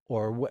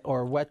or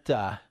what's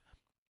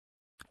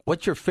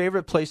your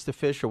favorite place to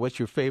fish or what's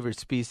your favorite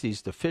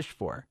species to fish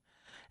for?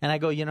 And I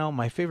go,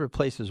 my favorite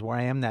place is where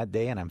I am that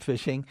day and I'm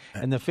fishing.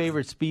 And the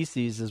favorite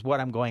species is what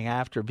I'm going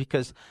after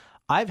because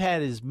I've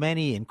had as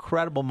many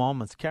incredible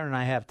moments Karen and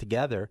I have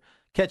together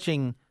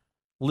catching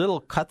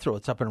little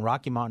cutthroats up in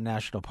Rocky Mountain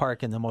National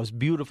Park in the most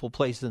beautiful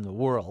place in the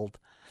world.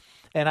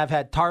 And I've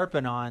had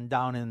tarpon on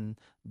down in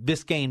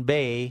Biscayne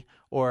Bay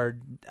or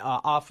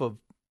off of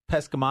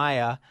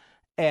Pescamaya.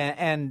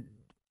 And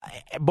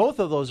both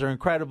of those are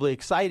incredibly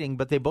exciting,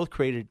 but they both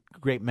created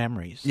great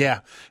memories. Yeah.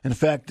 In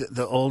fact,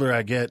 the older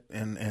I get,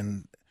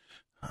 and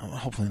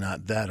hopefully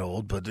not that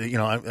old, but,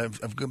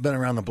 I've been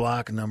around the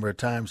block a number of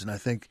times, and I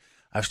think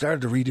I've started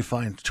to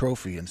redefine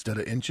trophy instead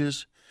of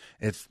inches.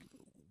 It's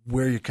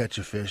where you catch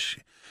a fish.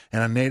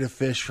 And a native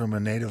fish from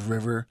a native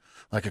river,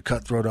 like a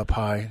cutthroat up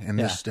high in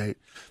this state,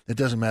 it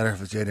doesn't matter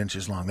if it's 8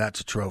 inches long. That's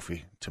a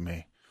trophy to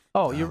me.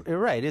 Oh, you're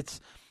right.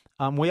 It's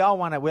we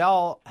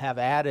all have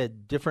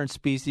added different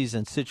species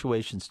and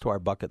situations to our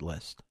bucket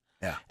list.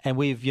 Yeah. And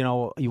we've, you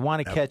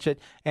want to catch it.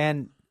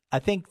 And I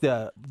think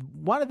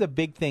one of the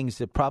big things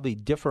that probably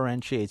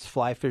differentiates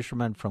fly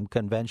fishermen from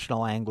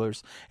conventional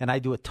anglers, and I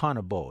do a ton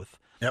of both,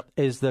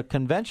 is the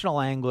conventional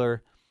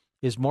angler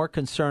is more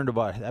concerned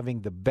about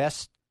having the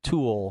best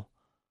tool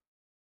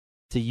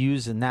to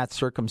use in that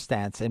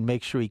circumstance and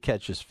make sure he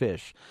catches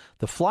fish.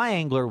 The fly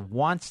angler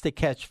wants to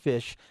catch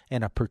fish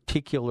in a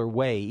particular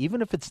way, even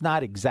if it's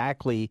not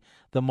exactly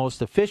the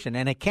most efficient,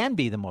 and it can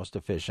be the most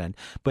efficient,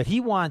 but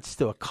he wants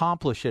to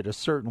accomplish it a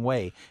certain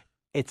way.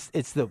 It's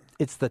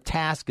the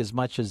task as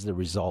much as the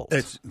result.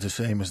 It's the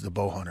same as the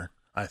bow hunter.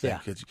 I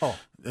think it's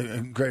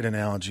a great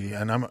analogy,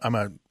 and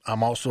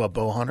I'm also a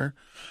bow hunter,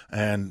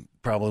 and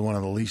probably one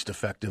of the least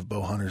effective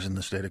bow hunters in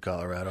the state of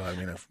Colorado. I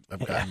mean,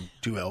 I've gotten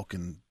 2 elk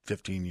in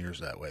 15 years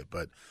that way,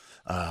 but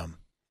I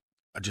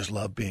just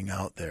love being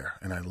out there,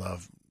 and I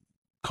love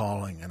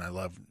calling, and I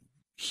love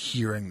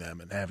hearing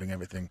them and having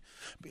everything.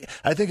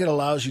 I think it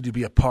allows you to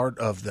be a part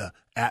of the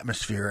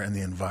atmosphere and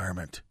the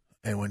environment,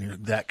 and when you're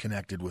that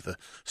connected with a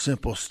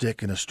simple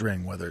stick and a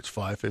string, whether it's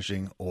fly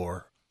fishing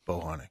or bow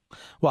hunting.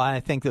 Well, I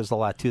think there's a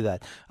lot to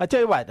that. I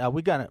tell you what,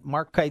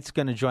 Mark Kite's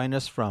going to join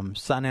us from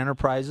Sun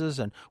Enterprises,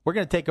 and we're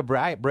going to take a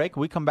break.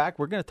 When we come back,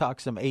 we're going to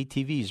talk some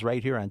ATVs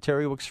right here on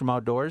Terry Wickstrom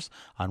Outdoors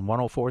on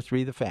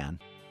 104.3 The Fan.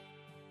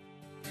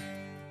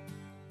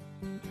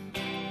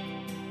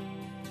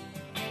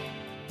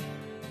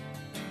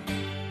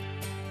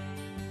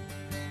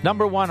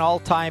 Number 1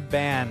 all-time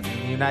band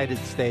in the United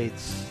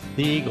States,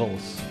 the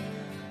Eagles.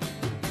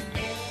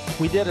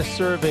 We did a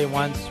survey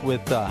once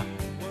with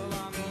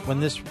when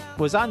this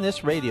was on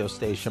this radio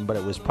station, but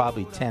it was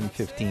probably 10,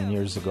 15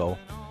 years ago.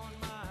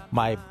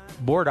 my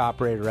board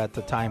operator at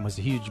the time was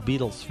a huge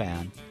Beatles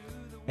fan,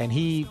 and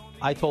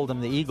I told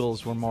him the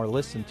Eagles were more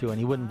listened to, and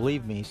he wouldn't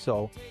believe me.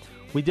 So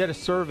we did a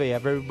survey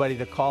of everybody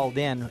that called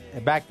in.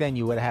 Back then,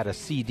 you would have had a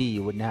CD.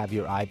 You wouldn't have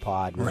your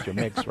iPod with your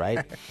mix,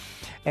 right?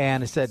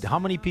 And it said how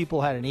many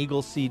people had an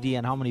Eagles CD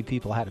and how many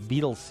people had a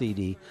Beatles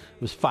CD.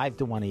 It was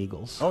 5-1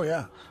 Eagles. Oh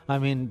yeah. I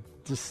mean,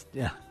 just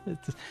yeah.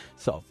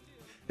 So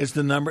it's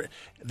the number.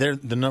 They're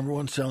the number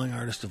one selling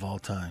artist of all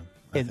time.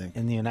 I think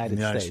in the United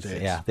States.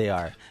 States. Yeah, they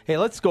are. Hey,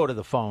 let's go to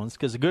the phones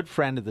because a good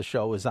friend of the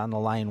show is on the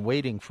line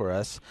waiting for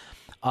us,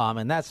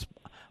 and that's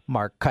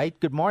Mark Kite.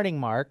 Good morning,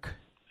 Mark.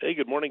 Hey,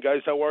 good morning,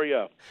 guys. How are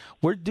you?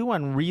 We're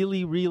doing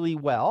really, really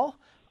well.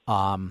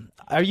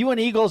 Are you an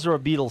Eagles or a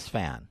Beatles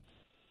fan?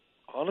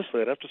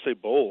 Honestly, I'd have to say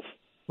both.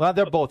 Well,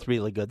 they're both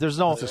really good. There's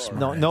no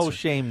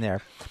shame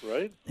there,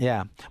 right?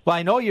 Yeah. Well,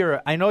 I know you're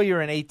an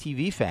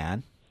ATV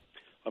fan.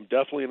 I'm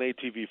definitely an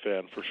ATV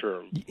fan for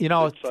sure. You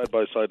know,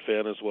 side-by-side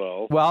fan as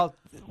well. Well,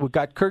 we've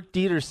got Kirk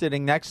Dieter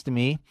sitting next to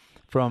me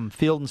from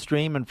Field and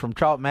Stream and from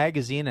Trout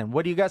Magazine. And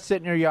what do you got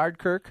sitting in your yard,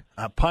 Kirk?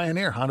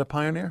 Pioneer, Honda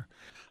Pioneer.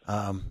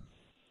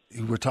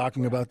 We're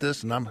talking about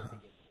this, and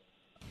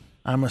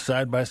I'm a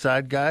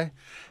side-by-side guy,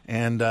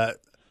 and I've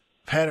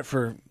had it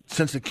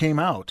since it came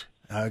out.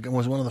 It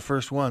was one of the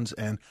first ones,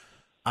 and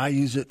I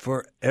use it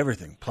for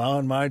everything: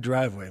 plowing my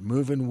driveway,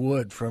 moving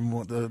wood from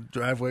the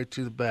driveway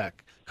to the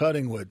back,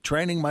 cutting wood,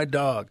 training my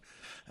dog,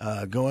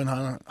 going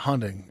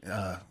hunting,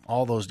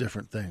 all those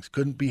different things.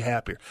 Couldn't be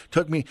happier.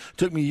 Took me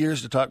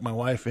years to talk my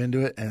wife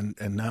into it,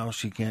 and now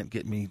she can't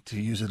get me to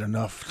use it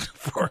enough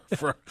for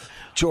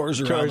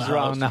chores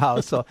around the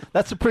house. So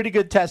that's a pretty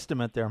good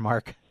testament there,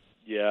 Mark.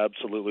 Yeah,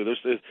 absolutely.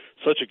 There's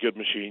such a good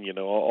machine. You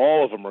know,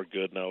 all of them are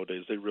good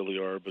nowadays. They really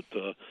are. But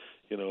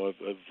you know,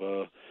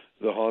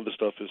 the Honda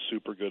stuff is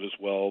super good as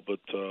well. But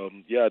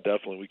yeah,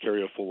 definitely, we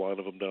carry a full line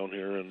of them down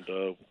here and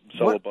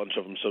sell a bunch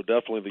of them. So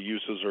definitely, the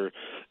uses are,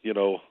 you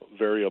know,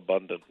 very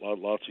abundant.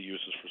 Lots of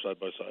uses for side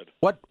by side.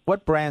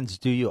 What brands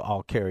do you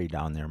all carry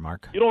down there,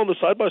 Mark? You know, on the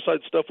side by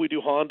side stuff, we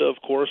do Honda, of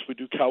course. We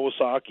do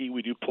Kawasaki.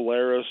 We do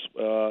Polaris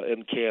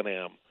and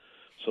Can-Am.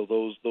 So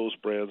those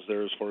brands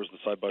there, as far as the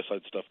side by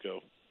side stuff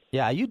go.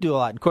 Yeah, you do a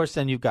lot. Of course,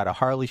 then you've got a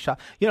Harley shop.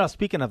 You know,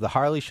 speaking of the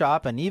Harley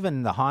shop and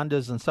even the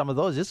Hondas and some of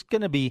those, it's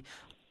going to be,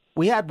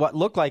 we had what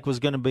looked like was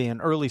going to be an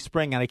early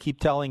spring, and I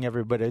keep telling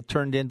everybody it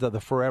turned into the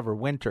forever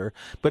winter,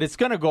 but it's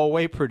going to go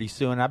away pretty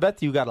soon. I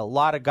bet you got a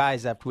lot of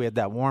guys after we had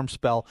that warm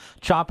spell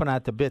chomping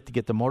at the bit to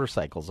get the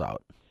motorcycles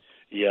out.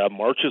 Yeah,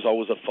 March is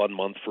always a fun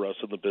month for us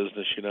in the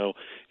business. You know,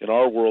 in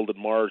our world in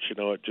March, you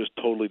know, it just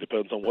totally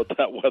depends on what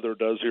that weather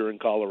does here in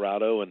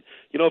Colorado. And,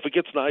 you know, if it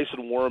gets nice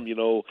and warm, you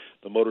know,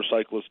 the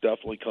motorcyclists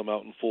definitely come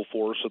out in full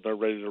force and they're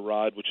ready to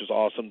ride, which is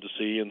awesome to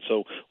see. And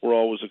so we're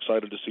always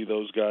excited to see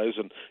those guys.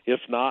 And if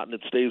not, and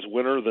it stays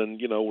winter, then,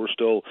 you know, we're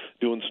still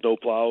doing snow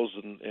plows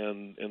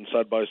and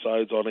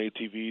side-by-sides on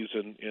ATVs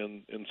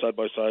and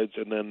side-by-sides.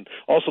 And then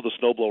also the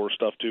snowblower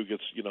stuff, too,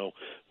 gets, you know,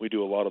 we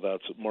do a lot of that.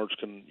 So March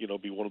can, you know,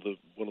 be one of the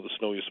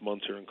snowiest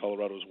months here in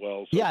Colorado as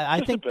well. So yeah,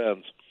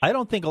 depends. I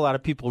don't think a lot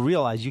of people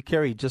realize you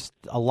carry just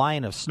a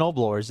line of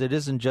snowblowers. It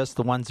isn't just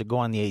the ones that go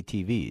on the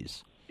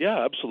ATVs.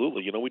 Yeah,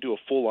 absolutely. You know, we do a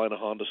full line of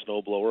Honda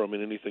snowblower. I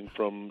mean, anything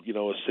from, you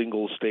know, a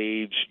single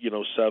stage, you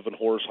know,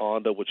 7-horse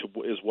Honda, which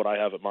is what I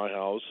have at my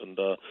house, and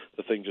the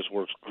thing just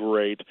works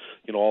great,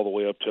 you know, all the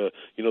way up to,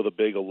 you know, the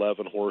big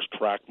 11-horse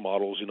track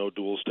models, you know,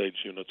 dual stage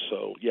units.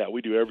 So, yeah,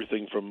 we do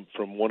everything from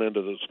one end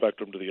of the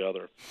spectrum to the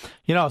other.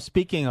 You know,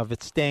 speaking of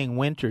it staying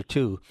winter,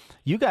 too,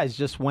 you guys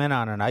just went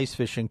on an ice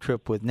fishing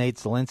trip with Nate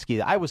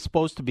Zielinski. I was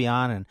supposed to be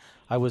on, and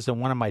I was on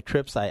one of my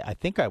trips. I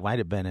think I might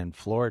have been in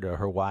Florida or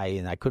Hawaii,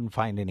 and I couldn't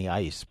find any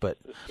ice. But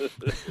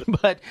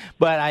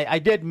I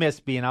did miss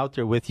being out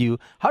there with you.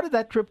 How did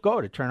that trip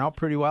go? Did it turn out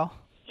pretty well?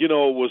 You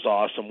know, it was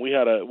awesome. We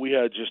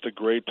had just a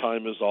great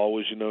time as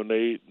always. You know,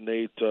 Nate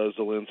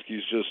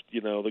Zielinski's just,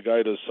 you know, the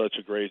guy does such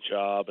a great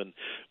job. And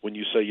when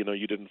you say, you know,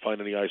 you didn't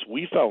find any ice,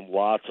 we found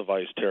lots of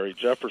ice, Terry.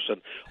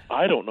 Jefferson,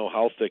 I don't know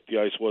how thick the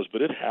ice was,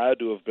 but it had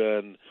to have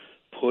been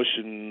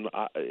pushing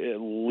at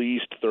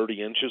least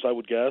 30 inches, I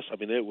would guess. I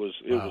mean, it was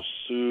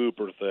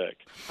super thick.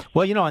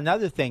 Well, you know,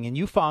 another thing, and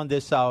you found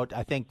this out,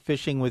 I think,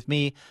 fishing with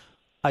me,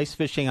 ice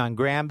fishing on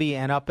Granby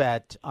and up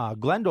at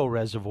Glendale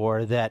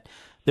Reservoir, that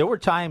there were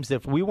times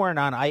if we weren't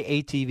on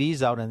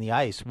ATVs out on the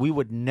ice, we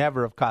would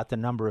never have caught the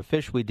number of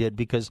fish we did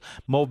because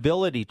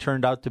mobility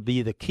turned out to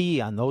be the key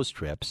on those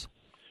trips.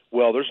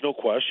 Well, there's no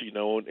question, you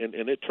know, and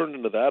it turned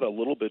into that a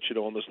little bit, you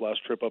know, on this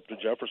last trip up to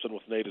Jefferson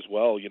with Nate as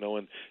well, you know,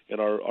 and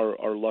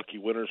our lucky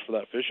winners for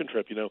that fishing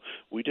trip, you know,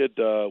 we did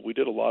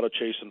a lot of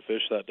chasing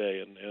fish that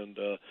day and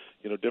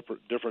you know,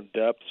 different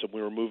depths, and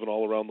we were moving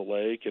all around the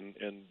lake, and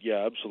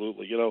yeah,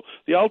 absolutely, you know,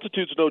 the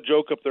altitude's no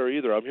joke up there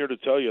either. I'm here to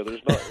tell you,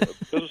 it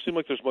doesn't seem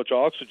like there's much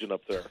oxygen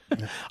up there.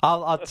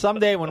 I'll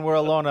someday when we're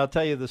alone, I'll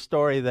tell you the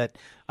story that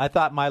I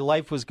thought my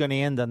life was going to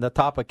end on the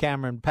top of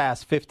Cameron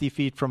Pass 50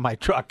 feet from my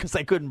truck because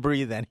I couldn't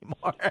breathe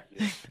anymore.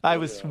 I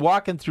was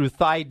walking through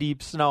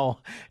thigh-deep snow.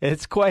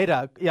 It's quite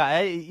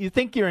you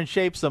think you're in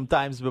shape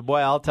sometimes, but boy,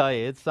 I'll tell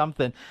you, it's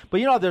something.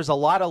 But, there's a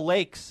lot of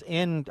lakes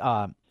in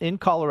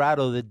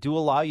Colorado that do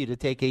allow you to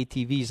take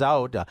ATVs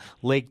out,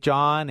 Lake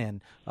John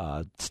and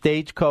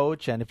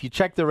Stagecoach. And if you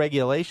check the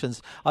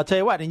regulations, I'll tell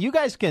you what, and you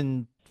guys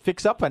can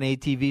fix up an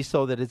ATV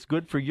so that it's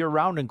good for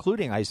year-round,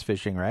 including ice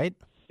fishing, right?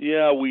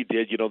 Yeah, we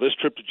did. This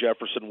trip to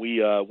Jefferson,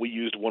 we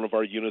used one of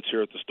our units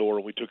here at the store,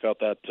 and we took out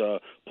that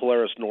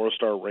Polaris North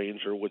Star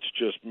Ranger, which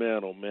just,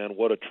 man, oh man,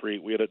 what a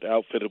treat. We had it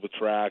outfitted with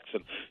tracks,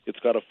 and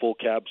it's got a full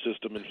cab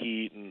system and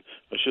heat, and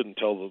I shouldn't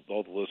tell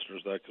all the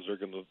listeners that because they're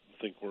going to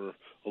think we're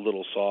a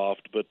little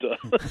soft, but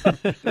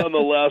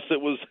nonetheless,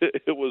 it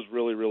was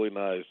really, really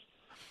nice.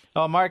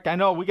 Oh, Mark, I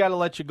know we got to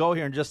let you go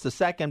here in just a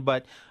second,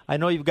 but I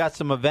know you've got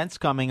some events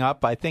coming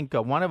up. I think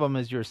one of them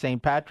is your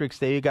St. Patrick's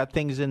Day. You got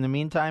things in the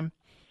meantime?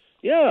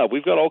 Yeah,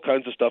 we've got all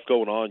kinds of stuff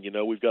going on.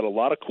 We've got a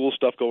lot of cool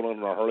stuff going on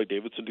in our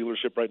Harley-Davidson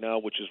dealership right now,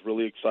 which is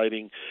really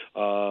exciting.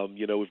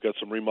 We've got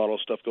some remodel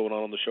stuff going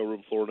on the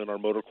showroom floor and in our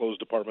motor clothes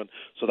department,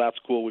 so that's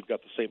cool. We've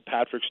got the St.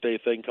 Patrick's Day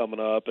thing coming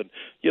up, and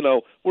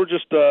we're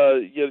just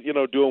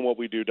doing what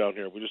we do down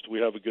here. We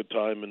have a good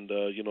time, and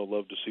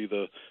love to see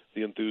the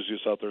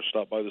enthusiasts out there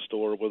stop by the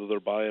store, whether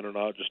they're buying or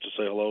not, just to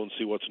say hello and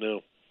see what's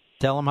new.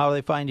 Tell them how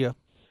they find you.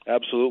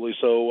 Absolutely.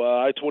 So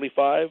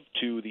I-25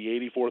 to the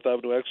 84th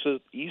Avenue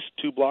exit, east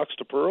 2 blocks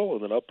to Pearl,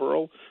 and then up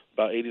Pearl,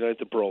 about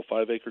 89th and Pearl,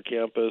 5-acre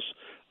campus,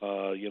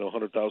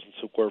 100,000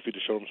 square feet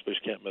of showroom space.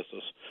 Can't miss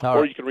us. All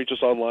or right. You can reach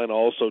us online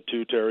also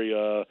too, Terry,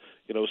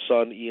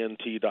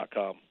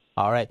 sunent.com.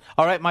 All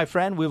right, my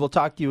friend, we will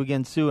talk to you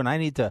again soon. I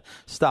need to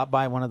stop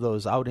by one of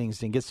those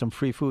outings and get some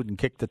free food and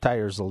kick the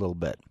tires a little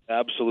bit.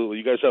 Absolutely.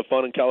 You guys have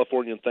fun in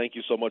California, and thank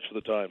you so much for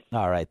the time.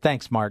 All right.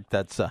 Thanks, Mark.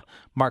 That's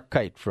Mark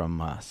Kite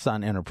from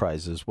Sun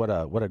Enterprises. What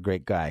a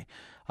great guy.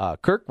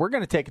 Kirk, we're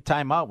going to take a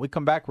time out. We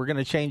come back, we're going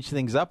to change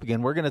things up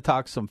again. We're going to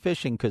talk some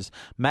fishing because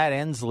Matt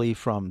Ensley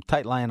from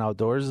Tight Line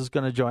Outdoors is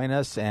going to join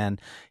us, and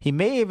he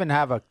may even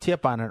have a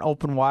tip on an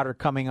open water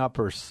coming up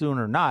or soon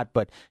or not,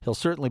 but he'll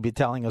certainly be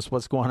telling us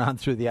what's going on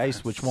through the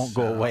ice, which won't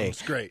go away.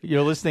 That's great.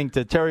 You're listening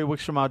to Terry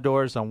Wickstrom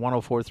Outdoors on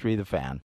 104.3 The Fan.